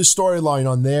the storyline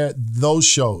on those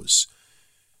shows,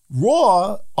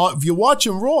 Raw, if you're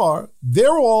watching Raw, they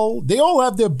all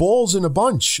have their balls in a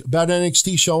bunch about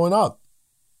NXT showing up,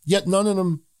 yet none of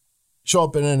them show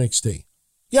up in NXT.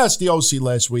 Yes, the OC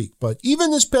last week, but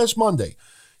even this past Monday,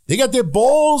 they got their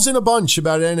balls in a bunch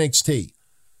about NXT.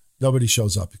 Nobody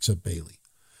shows up except Bayley.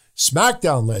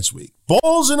 SmackDown last week,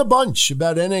 balls in a bunch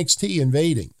about NXT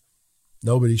invading.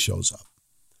 Nobody shows up.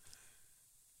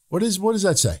 What does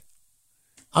that say?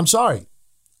 I'm sorry.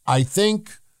 I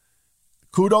think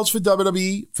kudos for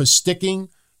WWE for sticking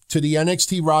to the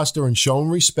NXT roster and showing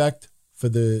respect for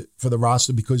the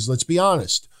roster, because let's be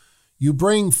honest, you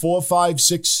bring 4, 5,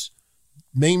 6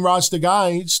 main roster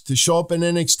guys to show up in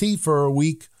NXT for a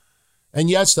week. And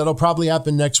yes, that'll probably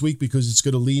happen next week because it's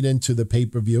going to lead into the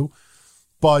pay-per-view.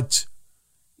 But,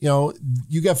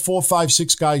 you get 4, 5,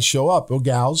 6 guys show up, or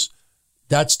gals.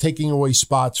 That's taking away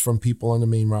spots from people on the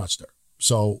main roster.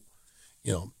 So,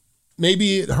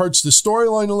 maybe it hurts the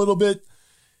storyline a little bit.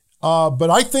 But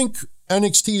I think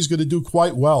NXT is going to do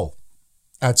quite well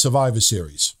at Survivor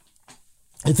Series.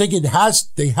 I think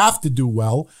they have to do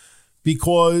well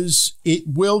because it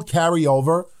will carry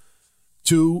over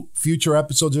to future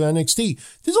episodes of NXT.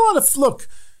 There's a lot of, look,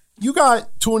 you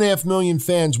got 2.5 million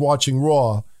fans watching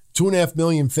Raw, 2.5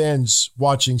 million fans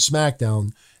watching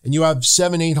SmackDown, and you have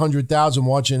 800,000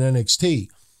 watching NXT.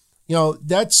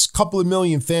 That's a couple of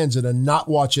million fans that are not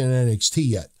watching NXT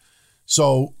yet.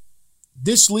 So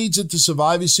this leads into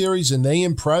Survivor Series and they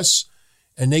impress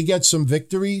and they get some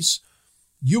victories.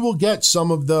 You will get some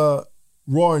of the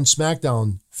Raw and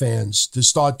SmackDown fans to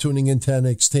start tuning into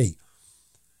NXT.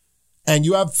 And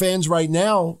you have fans right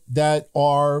now that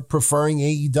are preferring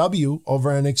AEW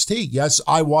over NXT. Yes,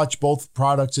 I watch both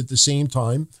products at the same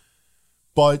time,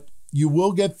 but you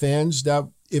will get fans that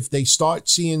if they start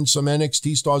seeing some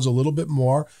NXT stars a little bit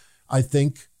more, I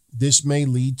think this may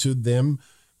lead to them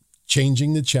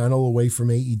changing the channel away from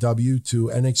AEW to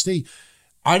NXT.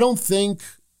 I don't think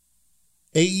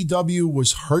AEW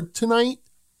was hurt tonight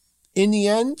in the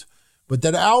end, but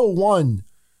that hour one,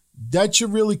 that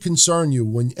should really concern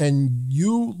you and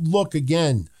you look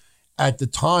again at the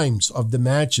times of the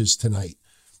matches tonight.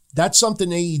 That's something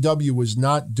AEW was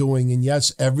not doing. And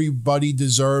yes, everybody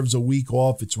deserves a week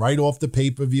off. It's right off the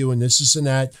pay-per-view and this and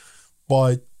that.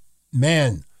 But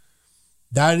man,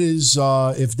 that is,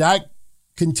 if that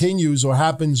continues or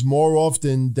happens more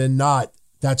often than not,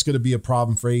 that's going to be a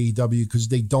problem for AEW because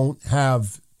they don't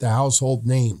have the household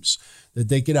names that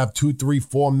they could have 2, 3,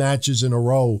 4 matches in a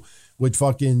row with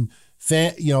fucking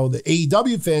fan. You know, the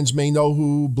AEW fans may know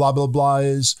who blah, blah, blah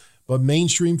is, but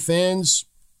mainstream fans,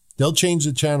 they'll change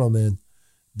the channel, man.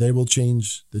 They will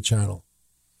change the channel.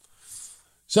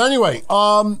 So anyway,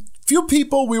 few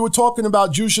people, we were talking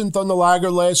about Jushin Thunder Liger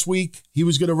last week. He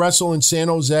was going to wrestle in San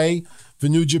Jose for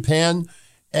New Japan.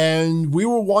 And we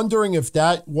were wondering if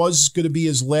that was going to be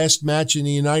his last match in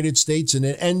the United States. And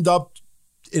it ends up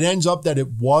that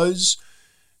it was.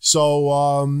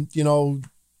 So, you know,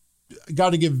 got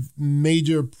to give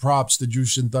major props to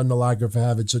Jushin Thunder Liger for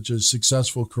having such a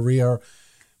successful career.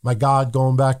 My God,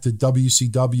 going back to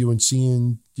WCW and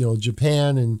seeing, you know,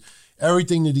 Japan and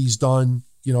everything that he's done,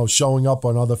 you know, showing up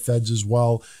on other feds as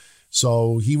well.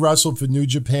 So he wrestled for New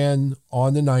Japan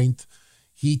on the 9th.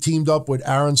 He teamed up with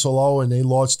Aaron Solo and they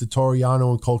lost to Toriano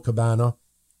and Colt Cabana.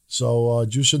 So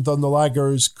Jushin Thunder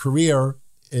Liger's career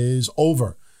is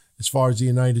over as far as the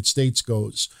United States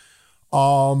goes.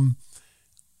 A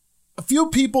few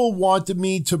people wanted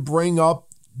me to bring up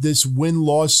this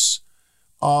win-loss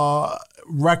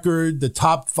record, the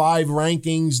top 5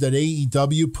 rankings that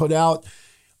AEW put out.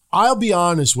 I'll be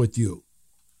honest with you.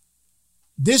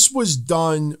 This was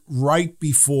done right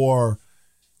before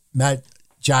Matt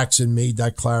Jackson made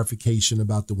that clarification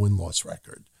about the win-loss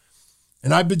record.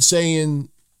 And I've been saying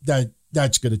that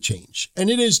that's going to change. And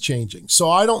it is changing.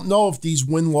 So I don't know if these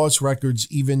win-loss records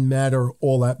even matter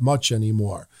all that much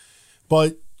anymore.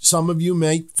 But some of you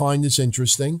may find this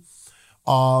interesting.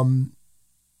 AEW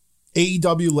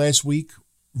last week,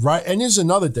 right? And here's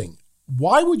another thing.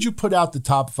 Why would you put out the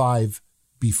top 5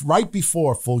 right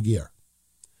before Full Gear?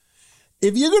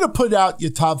 If you're going to put out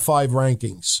your top 5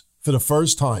 rankings for the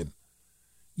first time,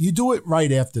 you do it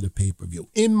right after the pay-per-view,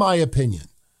 in my opinion.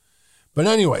 But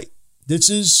anyway,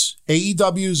 this is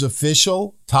AEW's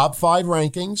official top 5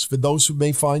 rankings for those who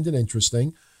may find it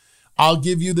interesting. I'll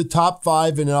give you the top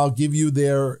 5 and I'll give you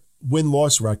their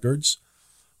win-loss records.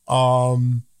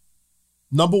 Number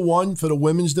 1 for the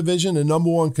women's division, the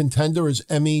number 1 contender is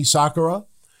Emi Sakura.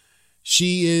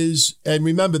 She is, and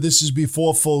remember, this is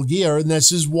before Full Gear, and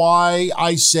this is why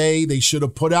I say they should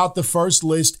have put out the first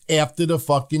list after the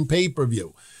fucking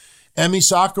pay-per-view. Emi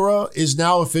Sakura is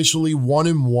now officially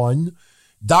 1-1.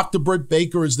 Dr. Britt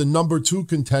Baker is the number 2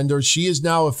 contender. She is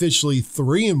now officially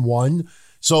 3-1.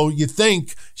 So you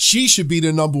think she should be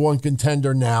the number 1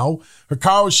 contender now.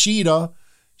 Hikaru Shida,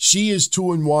 she is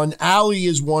 2-1. Ali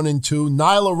is 1-2.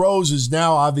 Nyla Rose is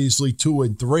now obviously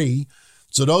 2-3.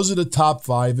 So those are the top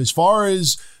 5. As far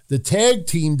as the tag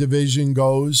team division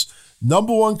goes,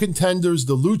 number 1 contenders,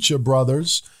 the Lucha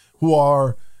Brothers, who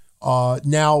are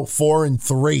now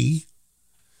 4-3.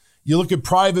 You look at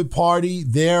Private Party,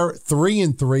 they're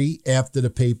 3-3 after the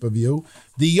pay-per-view.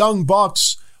 The Young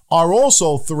Bucks are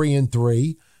also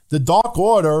 3-3. The Dark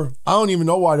Order, I don't even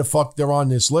know why the fuck they're on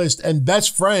this list. And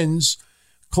Best Friends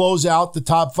close out the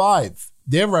top 5.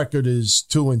 Their record is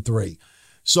 2-3.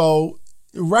 So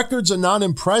records are not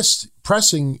impressive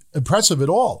at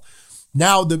all.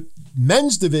 Now, the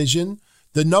men's division,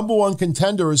 the number 1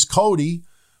 contender is Cody,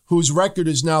 whose record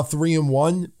is now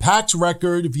 3-1. Pac's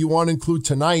record, if you want to include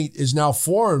tonight, is now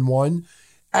 4-1.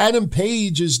 Adam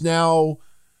Page is now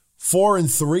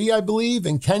 4-3, I believe,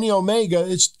 and Kenny Omega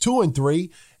is 2-3.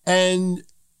 And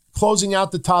closing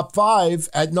out the top 5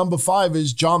 at number 5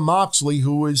 is Jon Moxley,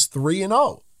 who is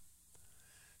 3-0.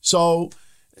 So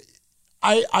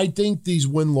I think these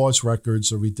win-loss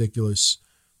records are ridiculous.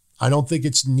 I don't think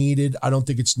it's needed. I don't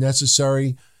think it's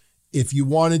necessary. If you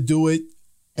want to do it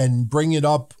and bring it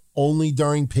up only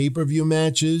during pay-per-view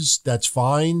matches, that's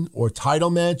fine, or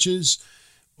title matches.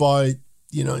 But,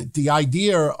 you know, the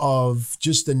idea of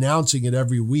just announcing it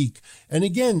every week. And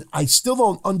again, I still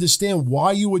don't understand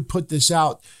why you would put this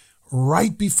out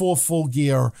right before Full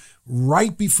Gear,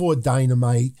 right before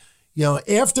Dynamite, you know,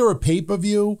 after a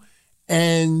pay-per-view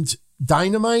and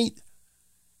Dynamite.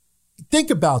 Think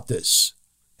about this.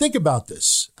 Think about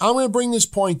this. I'm going to bring this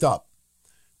point up.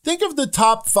 Think of the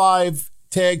top 5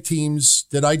 tag teams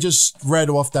that I just read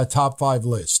off that top 5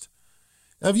 list.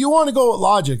 Now, if you want to go with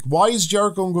logic, why is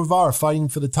Jericho and Guevara fighting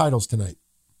for the titles tonight?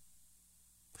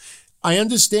 I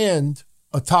understand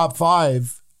a top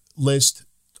 5 list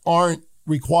aren't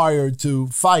required to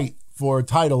fight for a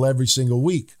title every single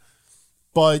week,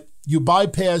 but you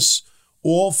bypass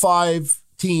all 5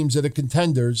 teams that are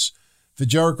contenders for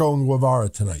Jericho and Guevara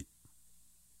tonight.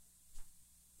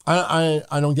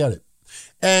 I don't get it.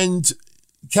 And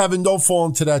Kevin, don't fall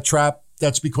into that trap.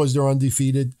 That's because they're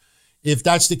undefeated. If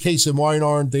that's the case, then why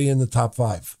aren't they in the top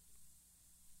 5?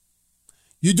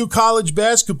 You do college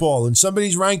basketball and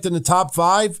somebody's ranked in the top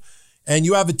 5 and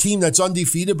you have a team that's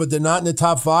undefeated, but they're not in the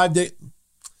top 5.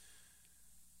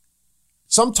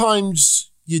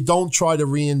 Sometimes you don't try to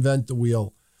reinvent the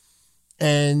wheel.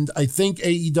 And I think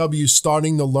AEW is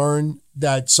starting to learn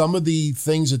that some of the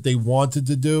things that they wanted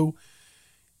to do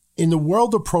in the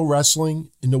world of pro wrestling,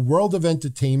 in the world of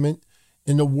entertainment,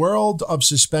 in the world of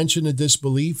suspension of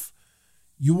disbelief,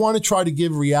 you want to try to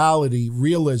give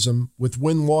realism with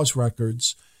win-loss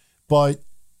records. But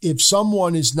if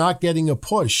someone is not getting a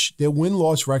push, their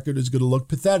win-loss record is going to look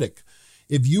pathetic.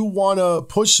 If you want to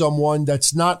push someone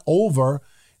that's not over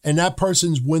and that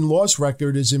person's win-loss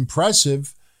record is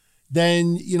impressive,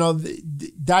 then,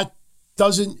 that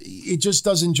just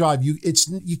doesn't jive.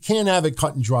 You can't have it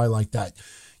cut and dry like that.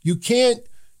 You can't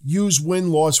use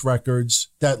win-loss records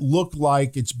that look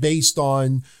like it's based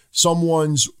on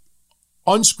someone's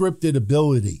unscripted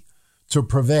ability to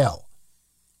prevail,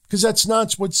 because that's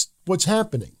not what's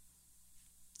happening.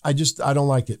 I don't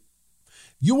like it.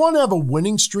 You want to have a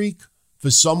winning streak for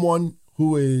someone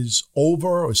who is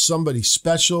over or somebody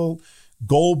special,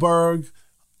 Goldberg,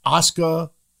 Asuka,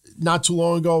 not too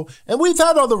long ago. And we've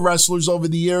had other wrestlers over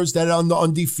the years that are on the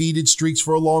undefeated streaks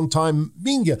for a long time.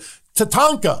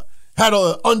 Tatanka had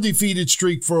an undefeated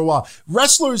streak for a while.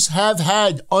 Wrestlers have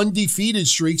had undefeated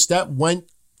streaks that went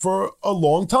for a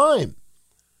long time.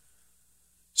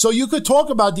 So you could talk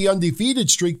about the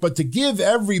undefeated streak, but to give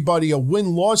everybody a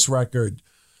win-loss record,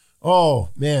 oh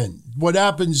man, what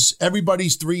happens?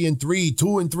 Everybody's 3-3,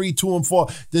 2-3,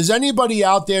 2-4. Does anybody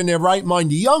out there in their right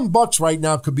mind? The Young Bucks right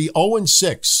now could be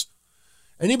 0-6.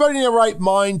 Anybody in their right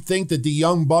mind think that the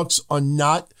Young Bucks are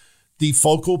not the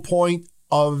focal point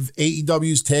of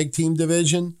AEW's tag team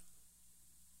division?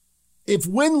 If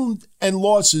win and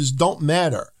losses don't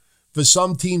matter for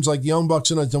some teams like Young Bucks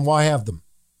and others, then why have them?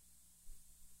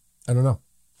 I don't know.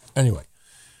 Anyway,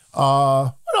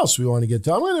 what else we want to get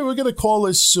to? We're going to call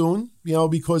this soon,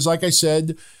 because like I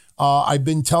said, I've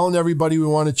been telling everybody we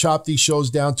want to chop these shows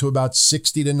down to about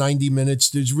 60 to 90 minutes.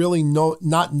 There's really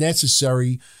not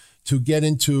necessary to get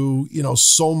into,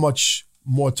 so much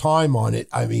more time on it.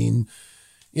 I mean,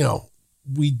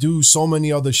 we do so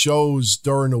many other shows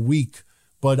during a week,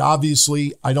 but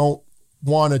obviously I don't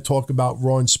want to talk about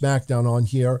Raw and SmackDown on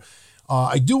here.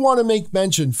 I do want to make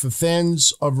mention for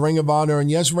fans of Ring of Honor,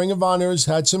 and yes, Ring of Honor has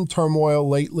had some turmoil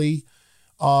lately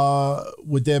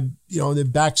with their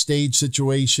backstage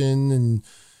situation, and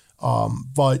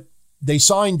but they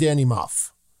signed Danny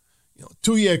Moff,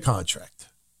 2-year contract.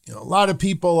 A lot of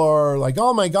people are like,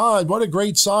 oh my God, what a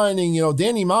great signing.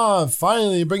 Danny Moff,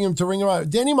 finally bring him to Ring of Honor.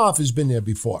 Danny Moff has been there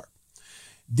before.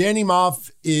 Danny Moff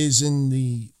is in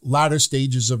the latter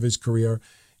stages of his career.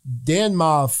 Dan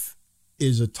Moff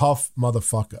is a tough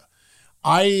motherfucker.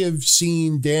 I have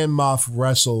seen Dan Moff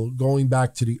wrestle going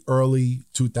back to the early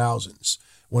 2000s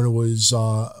when it was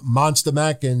Monster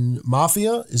Mac and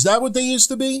Mafia. Is that what they used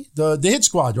to be? The Hit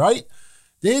Squad, right?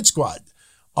 The Hit Squad.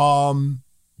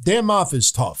 Dan Moff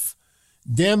is tough.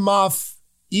 Dan Moff,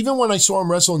 even when I saw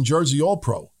him wrestle in Jersey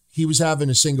All-Pro, he was having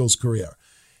a singles career.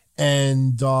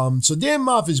 And so Dan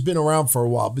Moff has been around for a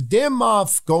while, but Dan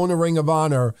Moff going to Ring of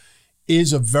Honor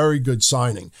is a very good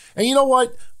signing. And you know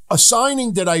what? A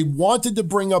signing that I wanted to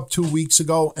bring up 2 weeks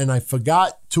ago, and I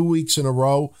forgot 2 weeks in a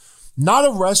row. Not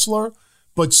a wrestler,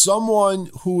 but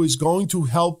someone who is going to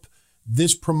help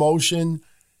this promotion,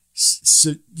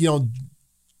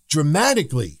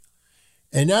 dramatically.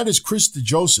 And that is Chris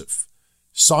DeJoseph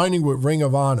signing with Ring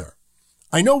of Honor.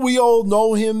 I know we all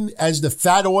know him as the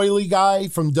fat, oily guy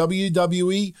from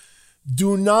WWE.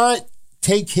 Do not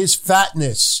take his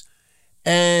fatness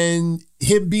and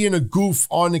him being a goof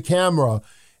on the camera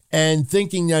and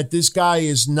thinking that this guy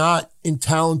is not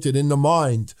talented in the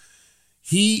mind.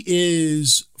 He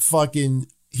is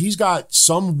he's got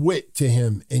some wit to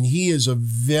him, and he is a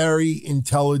very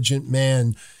intelligent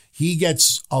man. He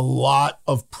gets a lot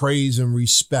of praise and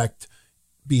respect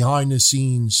behind the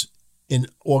scenes in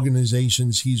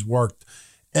organizations he's worked.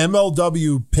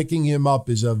 MLW picking him up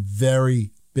is a very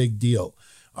big deal.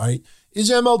 All right. Is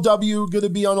MLW going to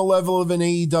be on the level of an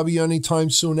AEW anytime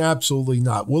soon? Absolutely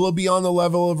not. Will it be on the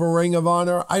level of a Ring of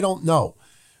Honor? I don't know.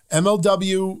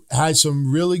 MLW has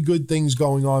some really good things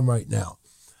going on right now.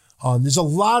 There's a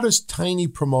lot of tiny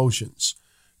promotions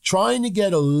trying to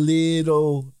get a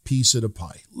little piece of the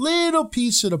pie. Little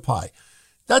piece of the pie.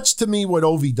 That's to me what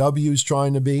OVW is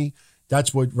trying to be.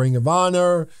 That's what Ring of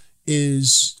Honor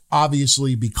is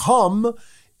obviously become.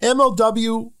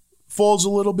 MLW falls a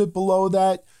little bit below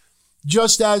that,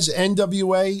 just as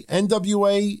NWA.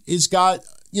 NWA has got,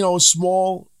 a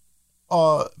small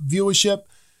viewership,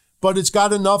 but it's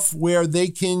got enough where they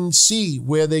can see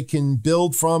where they can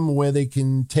build from, where they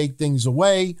can take things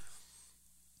away.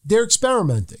 They're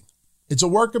experimenting. It's a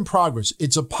work in progress.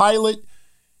 It's a pilot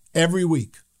every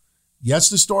week. Yes,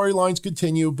 the storylines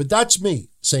continue, but that's me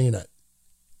saying that.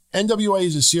 NWA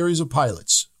is a series of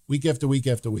pilots, week after week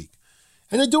after week.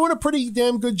 And they're doing a pretty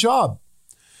damn good job.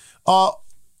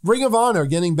 Ring of Honor,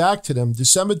 getting back to them,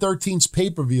 December 13th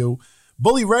pay-per-view,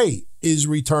 Bully Ray is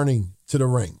returning to the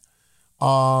ring.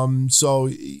 So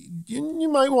you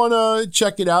might want to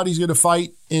check it out. He's going to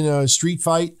fight in a street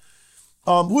fight.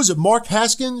 Who is it? Mark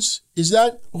Haskins? Is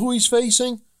that who he's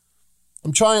facing?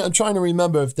 I'm trying to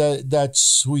remember if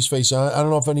that's who he's facing. I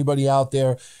don't know if anybody out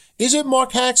there. Is it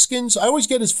Mark Haskins? I always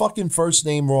get his fucking first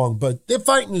name wrong, but they're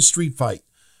fighting a street fight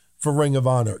for Ring of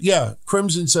Honor. Yeah,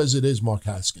 Crimson says it is Mark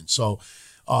Haskins. So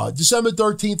December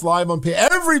 13th, live on pay.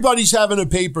 Everybody's having a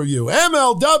pay-per-view.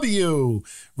 MLW,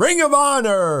 Ring of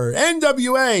Honor,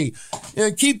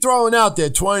 NWA. Keep throwing out there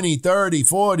 20, 30,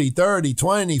 40, 30,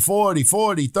 20, 40,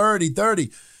 40, 30,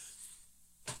 30.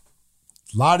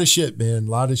 Lot of shit, man.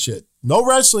 Lot of shit. No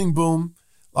wrestling boom.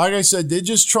 Like I said, they're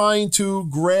just trying to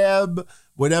grab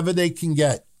whatever they can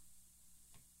get.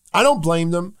 I don't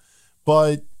blame them,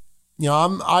 but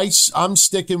I'm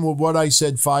sticking with what I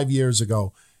said 5 years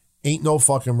ago. Ain't no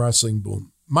fucking wrestling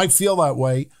boom. Might feel that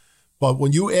way, but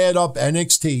when you add up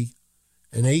NXT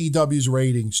and AEW's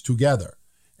ratings together,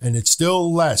 and it's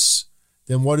still less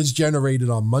than what is generated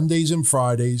on Mondays and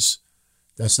Fridays,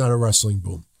 that's not a wrestling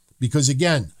boom. Because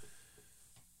again,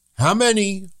 how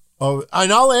many of,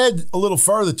 and I'll add a little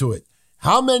further to it,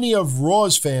 how many of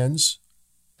Raw's fans,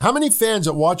 how many fans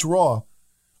that watch Raw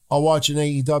are watching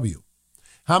AEW?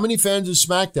 How many fans of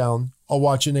SmackDown are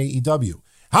watching AEW?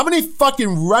 How many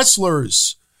fucking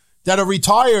wrestlers that are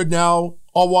retired now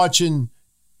are watching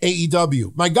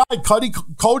AEW? My guy,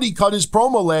 Cody cut his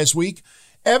promo last week.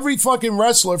 Every fucking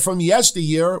wrestler from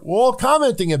yesteryear were all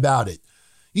commenting about it.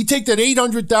 You take that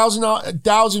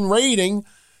 800,000 rating,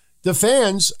 the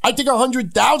fans, I think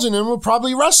 100,000 of them were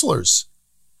probably wrestlers.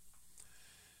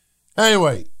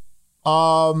 Anyway,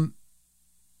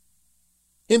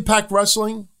 Impact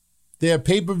Wrestling, their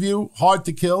pay-per-view, Hard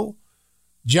to Kill,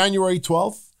 January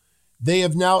 12th. They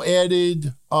have now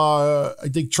added, I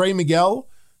think, Trey Miguel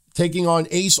taking on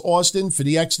Ace Austin for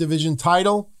the X Division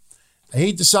title. I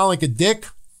hate to sound like a dick.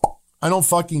 I don't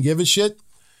fucking give a shit.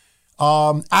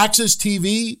 Access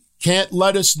TV can't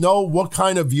let us know what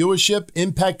kind of viewership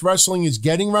Impact Wrestling is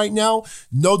getting right now.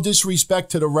 No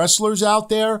disrespect to the wrestlers out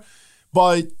there,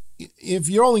 but if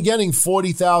you're only getting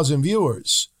 40,000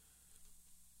 viewers,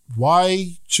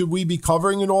 why should we be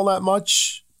covering it all that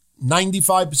much?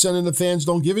 95% of the fans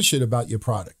don't give a shit about your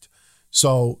product.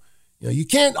 So, you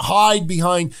can't hide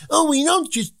behind, we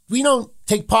don't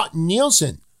take part in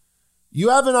Nielsen. You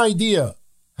have an idea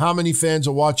how many fans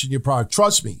are watching your product.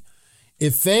 Trust me,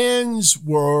 if fans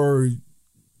were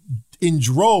in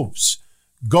droves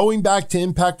going back to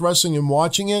Impact Wrestling and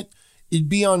watching it, it'd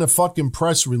be on a fucking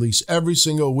press release every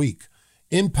single week.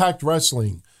 Impact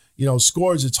Wrestling,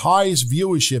 scores its highest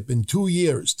viewership in 2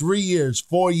 years, 3 years,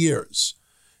 4 years.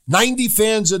 90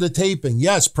 fans at a taping.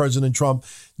 Yes, President Trump,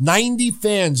 90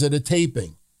 fans at a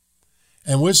taping.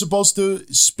 And we're supposed to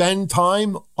spend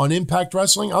time on Impact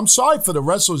Wrestling? I'm sorry for the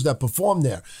wrestlers that perform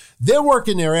there. They're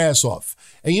working their ass off.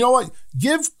 And you know what?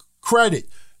 Give credit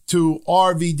to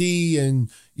RVD and,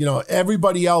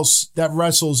 everybody else that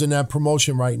wrestles in that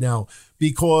promotion right now,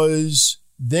 because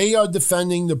they are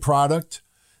defending the product.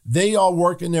 They are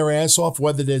working their ass off,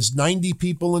 whether there's 90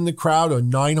 people in the crowd or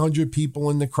 900 people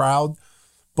in the crowd.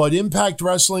 But Impact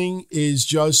Wrestling is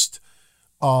just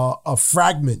a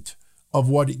fragment of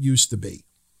what it used to be.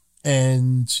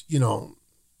 And,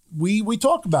 we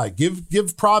talk about it.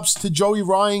 Give props to Joey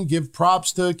Ryan. Give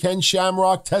props to Ken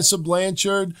Shamrock, Tessa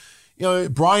Blanchard,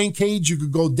 Brian Cage. You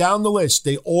could go down the list.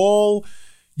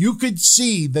 You could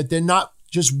see that they're not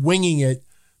just winging it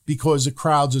because the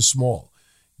crowds are small.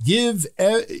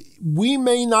 We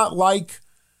may not like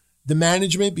the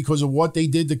management because of what they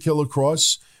did to Killer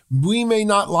Cross. We may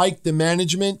not like the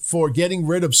management for getting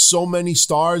rid of so many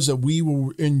stars that we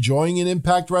were enjoying in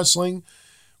Impact Wrestling.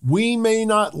 We may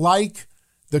not like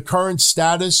the current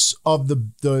status of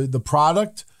the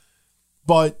product,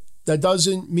 but that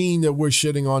doesn't mean that we're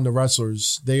shitting on the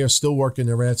wrestlers. They are still working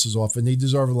their asses off, and they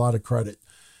deserve a lot of credit.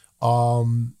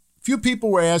 Few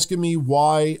people were asking me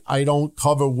why I don't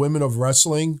cover women of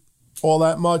wrestling all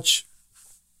that much.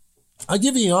 I'll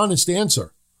give you an honest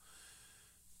answer.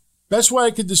 Best way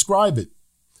I could describe it.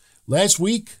 Last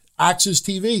week, Access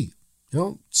TV.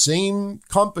 Same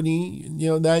company,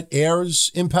 that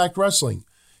airs Impact Wrestling.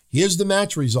 Here's the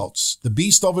match results. The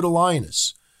Beast over the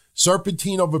Lioness.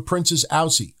 Serpentine over Princess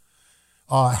Aussie.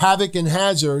 Havoc and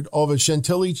Hazard over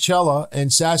Chantilly Chella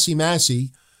and Sassy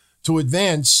Massey to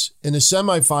advance in the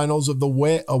semifinals of the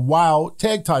WOW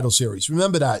Tag Title Series.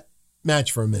 Remember that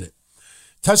match for a minute.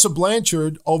 Tessa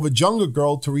Blanchard over Jungle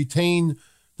Girl to retain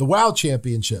the WOW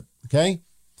Championship, okay?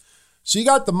 So you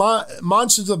got the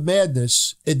Monsters of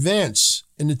Madness advance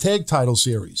in the Tag Title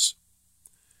Series.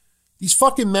 These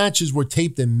fucking matches were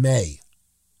taped in May.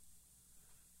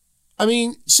 I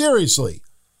mean, seriously.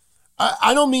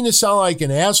 I don't mean to sound like an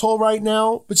asshole right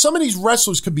now, but some of these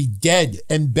wrestlers could be dead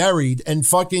and buried and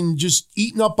fucking just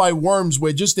eaten up by worms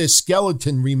where just their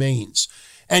skeleton remains.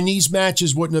 And these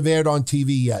matches wouldn't have aired on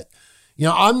TV yet.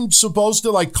 I'm supposed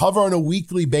to cover on a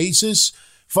weekly basis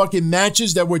fucking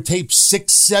matches that were taped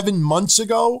 6-7 months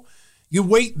ago. You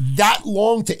wait that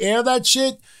long to air that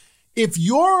shit? If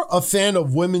you're a fan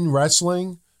of women's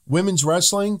wrestling,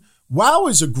 WOW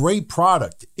is a great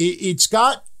product. It's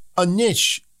got a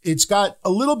niche. It's got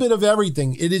a little bit of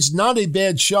everything. It is not a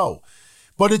bad show,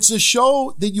 but it's a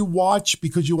show that you watch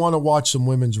because you want to watch some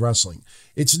women's wrestling.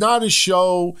 It's not a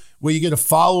show where you get to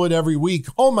follow it every week.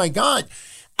 Oh my God,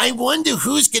 I wonder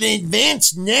who's going to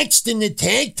advance next in the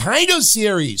tag title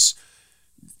series.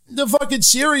 The fucking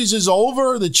series is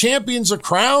over. The champions are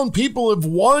crowned. People have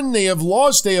won. They have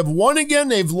lost. They have won again.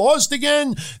 They've lost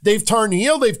again. They've turned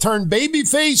heel. They've turned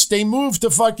babyface. They moved to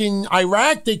fucking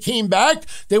Iraq. They came back.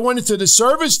 They went into the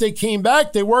service. They came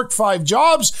back. They worked 5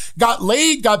 jobs, got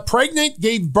laid, got pregnant,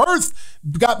 gave birth,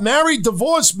 got married,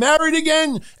 divorced, married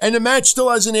again, and the match still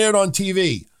hasn't aired on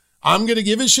TV. I'm going to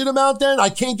give a shit about that? I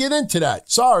can't get into that.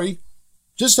 Sorry.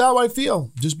 Just how I feel.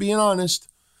 Just being honest.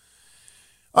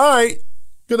 All right.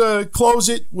 Gonna close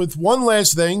it with one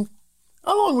last thing.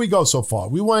 How long we go so far?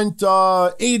 We went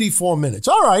 84 minutes.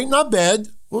 All right, not bad.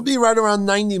 We'll be right around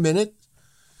 90 minutes.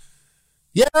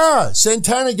 Yeah,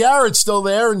 Santana Garrett's still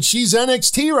there, and she's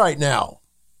NXT right now.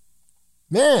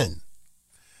 Man.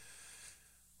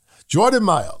 Jordan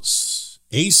Miles,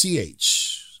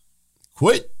 ACH,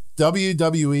 quit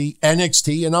WWE,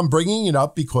 NXT, and I'm bringing it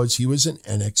up because he was an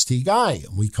NXT guy,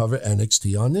 and we cover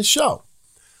NXT on this show.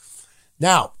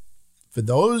 Now, for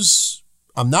those,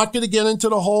 I'm not going to get into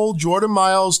the whole Jordan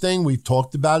Miles thing. We've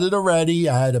talked about it already.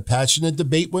 I had a passionate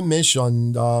debate with Mish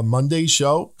on Monday's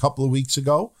show a couple of weeks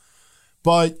ago.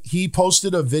 But he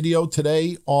posted a video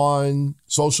today on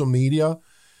social media,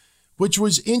 which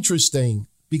was interesting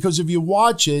because if you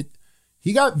watch it,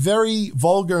 he got very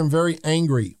vulgar and very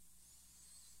angry.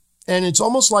 And it's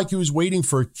almost like he was waiting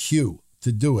for a cue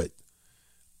to do it.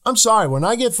 I'm sorry, when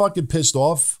I get fucking pissed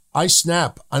off, I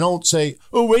snap. I don't say,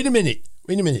 oh, wait a minute.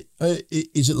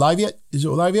 Is it live yet? It's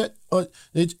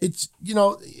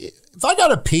if I got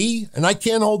to pee and I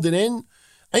can't hold it in,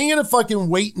 I ain't going to fucking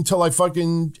wait until I'm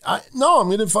going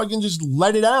to fucking just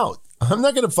let it out. I'm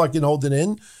not going to fucking hold it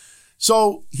in.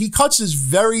 So he cuts this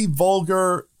very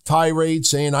vulgar tirade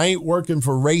saying, I ain't working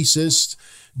for racists.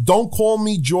 Don't call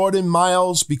me Jordan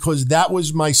Miles because that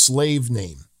was my slave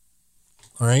name.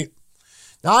 All right.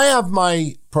 Now, I have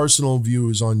my personal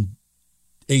views on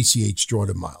ACH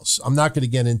Jordan Miles. I'm not going to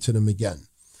get into them again.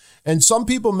 And some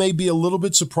people may be a little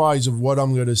bit surprised of what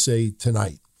I'm going to say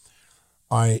tonight.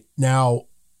 All right. Now,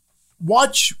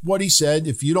 watch what he said.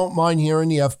 If you don't mind hearing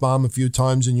the F-bomb a few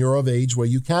times and you're of age where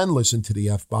you can listen to the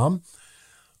F-bomb,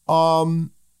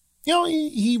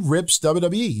 he rips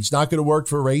WWE. He's not going to work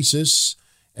for racists.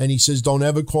 And he says, don't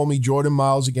ever call me Jordan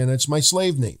Miles again. That's my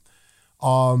slave name.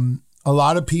 A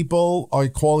lot of people are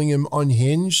calling him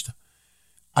unhinged.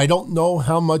 I don't know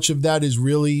how much of that is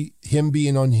really him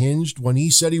being unhinged. When he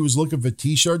said he was looking for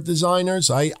T-shirt designers,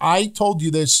 I told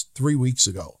you this 3 weeks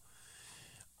ago.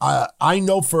 I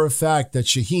know for a fact that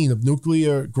Shaheen of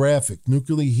Nuclear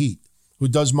Heat, who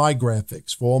does my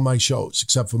graphics for all my shows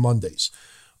except for Mondays,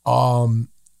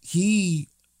 he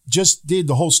just did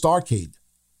the whole Starcade,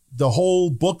 the whole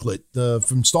booklet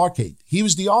from Starcade. He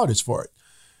was the artist for it.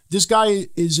 This guy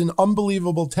is an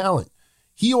unbelievable talent.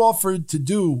 He offered to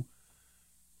do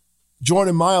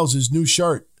Jordan Miles' new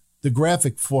shirt, the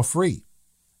graphic, for free.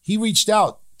 He reached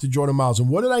out to Jordan Miles. And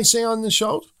what did I say on the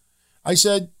show? I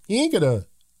said, he ain't going to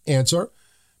answer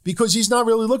because he's not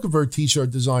really looking for a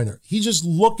T-shirt designer. He's just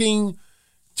looking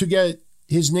to get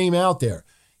his name out there.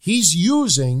 He's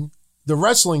using the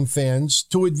wrestling fans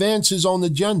to advance his own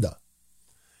agenda.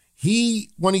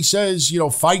 When he says,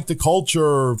 fight the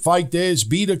culture, fight this,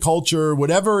 be the culture,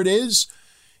 whatever it is,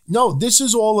 no, this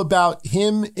is all about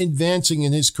him advancing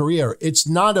in his career. It's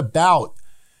not about,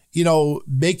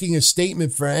 making a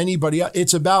statement for anybody else.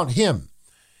 It's about him.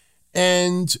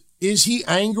 And Is he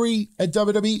angry at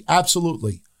WWE?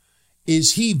 Absolutely.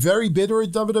 Is he very bitter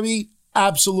at WWE?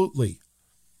 Absolutely.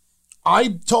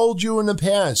 I told you in the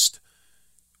past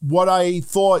what I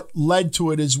thought led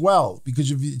to it as well,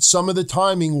 because some of the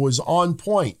timing was on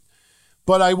point.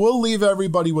 But I will leave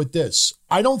everybody with this.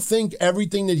 I don't think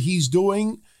everything that he's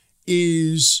doing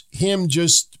is him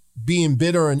just being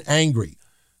bitter and angry.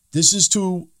 This is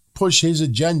to push his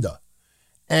agenda.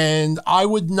 And I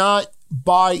would not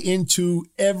buy into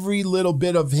every little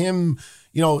bit of him.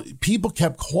 You know, people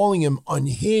kept calling him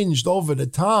unhinged, over the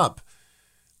top.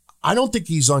 I don't think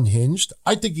he's unhinged.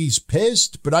 I think he's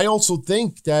pissed, but I also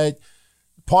think that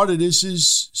part of this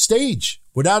is stage,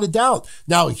 without a doubt.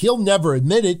 Now, he'll never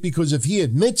admit it, because if he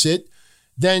admits it,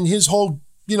 then his whole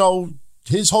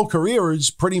career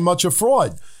is pretty much a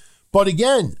fraud. But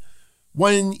again,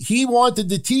 when he wanted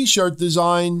the t-shirt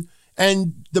design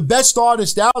and the best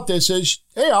artist out there says,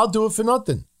 hey, I'll do it for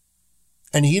nothing,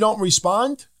 and he don't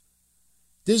respond,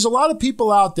 there's a lot of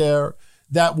people out there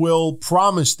that will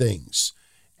promise things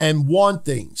and want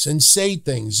things and say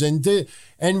things.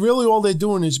 And really all they're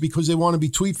doing is because they want to be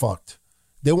tweet fucked.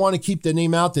 They want to keep their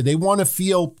name out there. They want to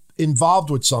feel involved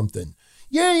with something.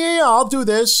 Yeah, I'll do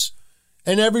this.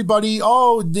 And everybody,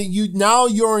 now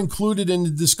you're included in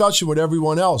the discussion with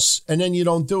everyone else. And then you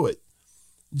don't do it.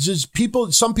 It's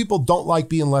just some people don't like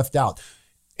being left out.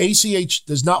 ACH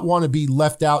does not want to be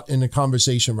left out in the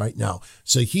conversation right now.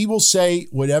 So he will say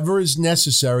whatever is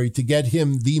necessary to get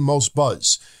him the most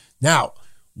buzz. Now,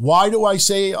 why do I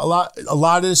say a lot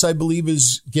of this, I believe,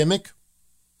 is gimmick?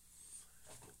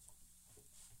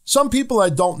 Some people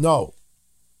that don't know,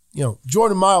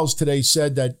 Jordan Miles today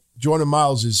said that Jordan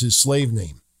Miles is his slave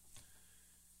name.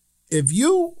 If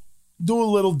you do a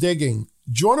little digging,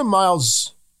 Jordan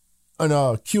Miles on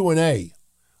a Q&A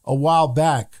a while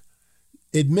back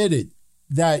admitted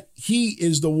that he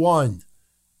is the one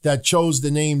that chose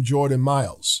the name Jordan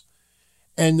Miles.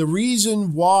 And the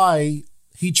reason why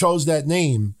he chose that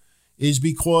name is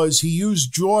because he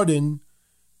used Jordan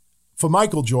for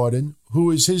Michael Jordan,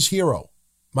 who is his hero.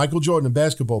 Michael Jordan, a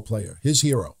basketball player, his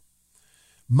hero.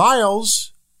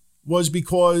 Miles was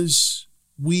because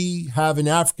we have an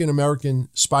African-American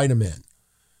Spider-Man.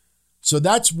 So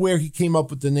that's where he came up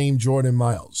with the name Jordan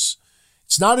Miles.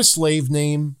 It's not a slave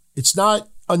name. It's not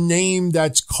a name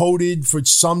that's coded for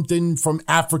something from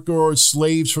Africa or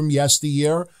slaves from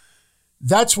yesteryear.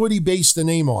 That's what he based the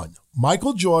name on.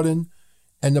 Michael Jordan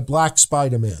and the Black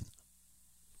Spider-Man.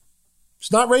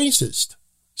 It's not racist.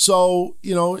 So,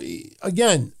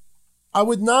 again, I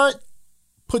would not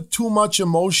put too much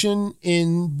emotion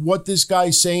in what this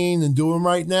guy's saying and doing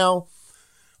right now.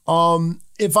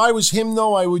 If I was him,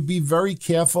 though, I would be very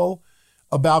careful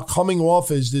about coming off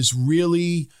as this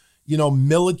really,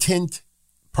 militant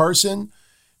person,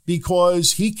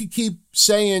 because he could keep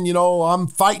saying, I'm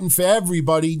fighting for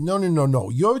everybody.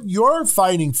 No. You're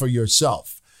fighting for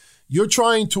yourself. You're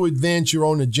trying to advance your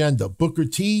own agenda. Booker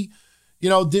T,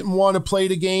 didn't want to play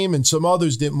the game, and some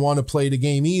others didn't want to play the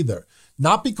game either.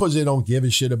 Not because they don't give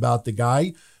a shit about the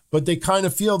guy, but they kind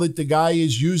of feel that the guy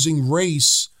is using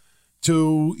race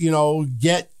to,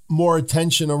 get more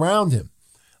attention around him.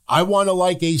 I want to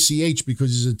like ACH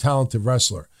because he's a talented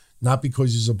wrestler, not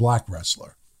because he's a black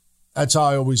wrestler. That's how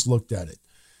I always looked at it.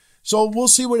 So we'll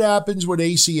see what happens with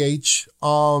ACH.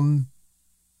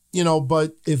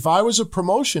 But if I was a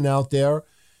promotion out there,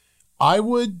 I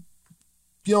would,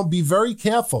 be very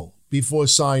careful before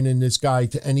signing this guy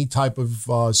to any type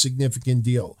of significant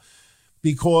deal.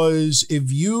 Because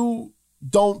if you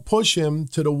don't push him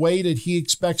to the way that he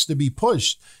expects to be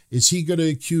pushed, is he going to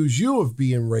accuse you of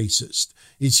being racist?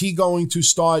 Is he going to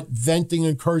start venting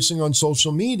and cursing on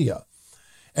social media?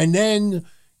 And then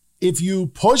if you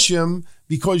push him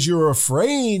because you're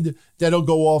afraid that he'll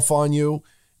go off on you,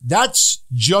 that's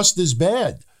just as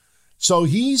bad. So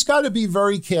he's got to be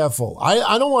very careful.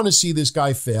 I don't want to see this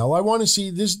guy fail. I want to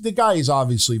see this. The guy is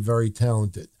obviously very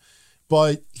talented,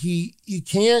 but you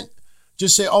can't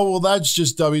just say, oh, well, that's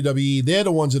just WWE. They're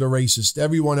the ones that are racist.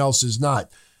 Everyone else is not.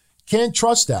 Can't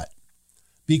trust that,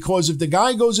 because if the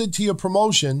guy goes into your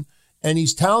promotion and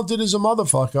he's talented as a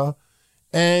motherfucker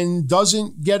and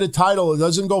doesn't get a title, or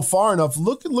doesn't go far enough,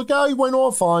 look how he went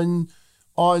off on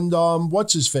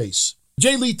what's his face?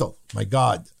 Jay Lethal. My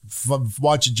God. I've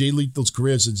watched Jay Lethal's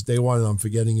career since day one, and I'm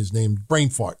forgetting his name. Brain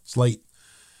fart. It's late.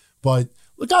 But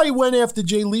look how he went after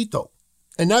Jay Lethal.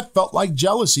 And that felt like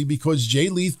jealousy, because Jay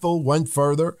Lethal went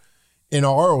further in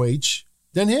ROH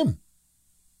than him.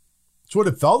 That's what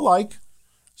it felt like.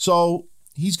 So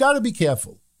he's got to be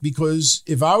careful, because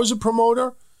if I was a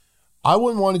promoter, I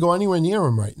wouldn't want to go anywhere near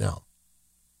him right now,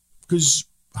 because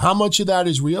how much of that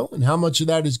is real and how much of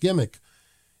that is gimmick?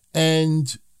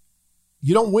 And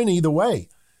you don't win either way.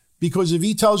 Because if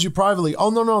he tells you privately,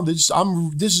 oh, no, this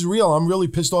is real, I'm really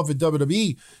pissed off at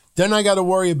WWE, then I got to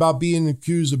worry about being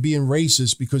accused of being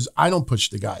racist because I don't push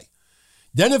the guy.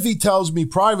 Then if he tells me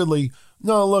privately,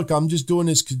 no, look, I'm just doing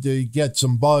this to get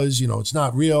some buzz, it's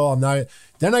not real,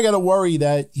 then I got to worry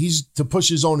that he's, to push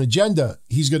his own agenda,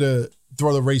 he's going to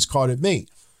throw the race card at me.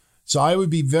 So I would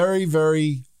be very,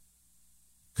 very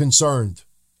concerned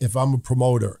if I'm a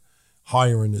promoter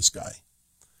hiring this guy.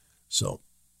 So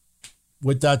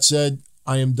with that said,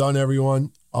 I am done,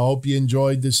 everyone. I hope you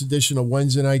enjoyed this edition of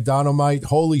Wednesday Night Don-O-Mite.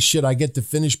 Holy shit, I get to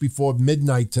finish before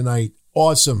midnight tonight.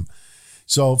 Awesome.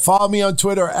 So follow me on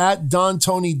Twitter at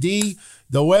DonTonyD,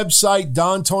 the website,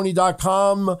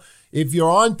 DonTony.com. If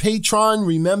you're on Patreon,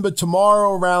 remember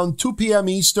tomorrow around 2 p.m.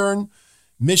 Eastern,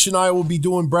 Mish and I will be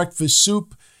doing Breakfast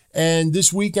Soup. And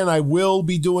this weekend I will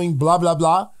be doing Blah, Blah,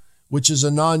 Blah, which is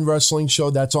a non-wrestling show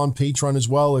that's on Patreon as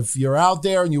well. If you're out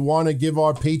there and you want to give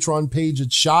our Patreon page a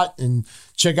shot and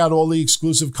check out all the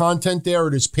exclusive content there,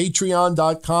 it is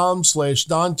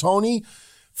patreon.com/DonTony.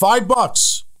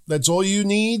 $5. That's all you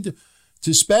need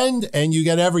to spend, and you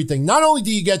get everything. Not only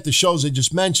do you get the shows I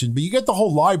just mentioned, but you get the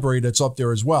whole library that's up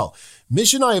there as well.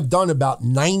 Mish and I have done about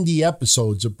 90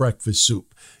 episodes of Breakfast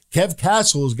Soup. Kev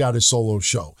Castle has got a solo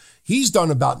show. He's done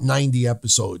about 90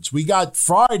 episodes. We got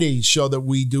Friday's show that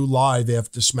we do live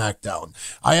after SmackDown.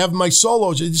 I have my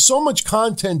solos. There's so much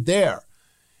content there.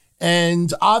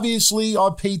 And obviously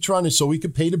our Patreon is so we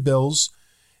could pay the bills.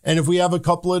 And if we have a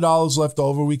couple of dollars left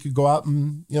over, we could go out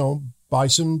and, buy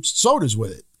some sodas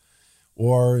with it.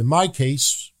 Or in my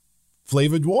case,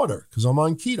 flavored water because I'm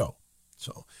on keto.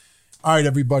 So, all right,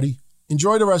 everybody,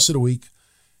 enjoy the rest of the week.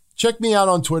 Check me out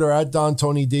on Twitter at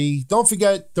DonTonyD. Don't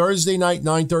forget, Thursday night,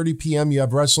 9:30 p.m., you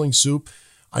have Wrestling Soup.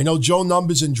 I know Joe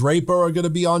Numbers and Draper are going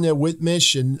to be on there with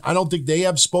Mish, and I don't think they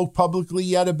have spoke publicly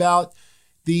yet about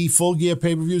the Full Gear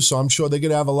pay-per-view, so I'm sure they're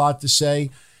going to have a lot to say.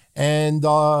 And,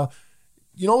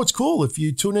 it's cool. If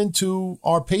you tune into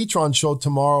our Patreon show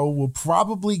tomorrow, we'll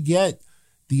probably get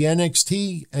the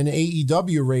NXT and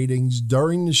AEW ratings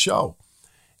during the show.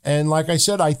 And like I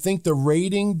said, I think the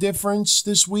rating difference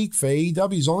this week for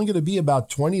AEW is only going to be about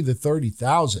 20 to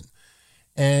 30,000.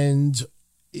 And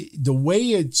the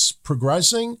way it's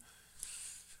progressing,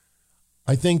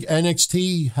 I think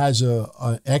NXT has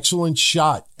an excellent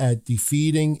shot at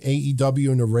defeating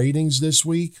AEW in the ratings this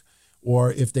week.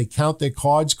 Or if they count their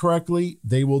cards correctly,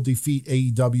 they will defeat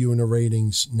AEW in the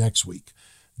ratings next week.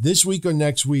 This week or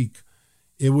next week,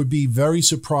 it would be very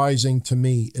surprising to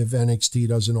me if NXT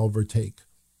doesn't overtake.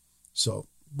 So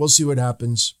we'll see what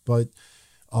happens. But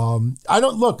I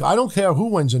don't care who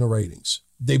wins in the ratings.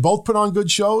 They both put on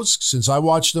good shows since I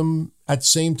watched them at the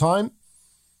same time.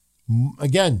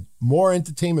 Again, more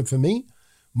entertainment for me,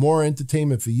 more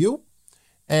entertainment for you,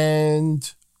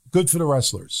 and good for the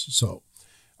wrestlers. So,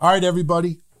 all right,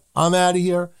 everybody, I'm out of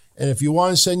here. And if you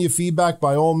want to send your feedback,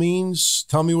 by all means,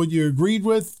 tell me what you agreed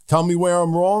with. Tell me where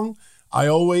I'm wrong. I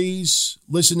always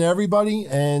listen to everybody,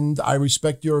 and I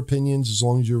respect your opinions as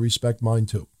long as you respect mine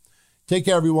too. Take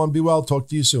care, everyone. Be well. Talk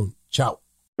to you soon. Ciao.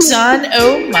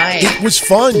 Don-O-Mite. It was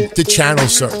fun to channel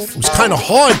surf. It was kind of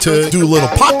hard to do a little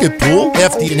pocket pool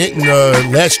after you hitting the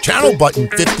last channel button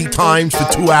 50 times for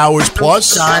 2 hours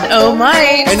plus.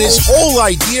 Don-O-Mite. And his whole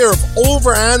idea of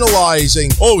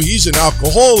overanalyzing, oh, he's an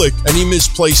alcoholic and he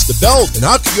misplaced the belt. And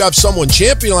how could you have someone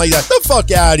champion like that? The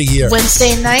fuck out of here.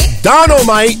 Wednesday night.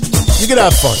 Don-O-Mite. You can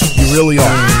have fun. You really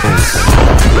are.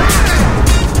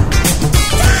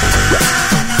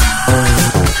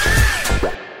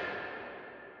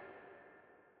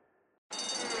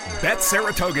 Bet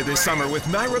Saratoga this summer with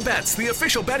Naira Bets, the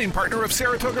official betting partner of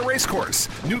Saratoga Racecourse.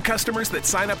 New customers that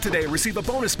sign up today receive a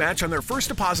bonus match on their first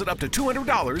deposit up to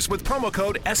 $200 with promo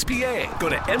code SPA. Go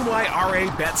to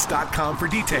nyrabets.com for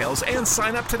details and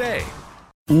sign up today.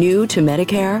 New to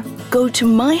Medicare? Go to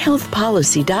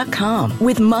myhealthpolicy.com.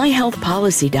 With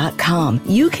myhealthpolicy.com,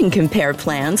 you can compare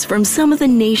plans from some of the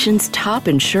nation's top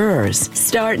insurers.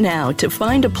 Start now to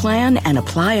find a plan and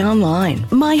apply online.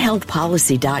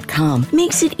 myhealthpolicy.com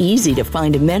makes it easy to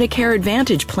find a Medicare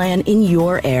Advantage plan in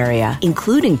your area,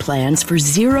 including plans for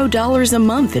 $0 a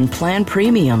month in plan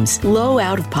premiums, low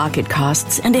out-of-pocket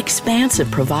costs, and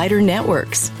expansive provider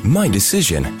networks. My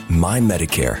decision, my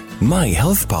Medicare.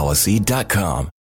 myhealthpolicy.com.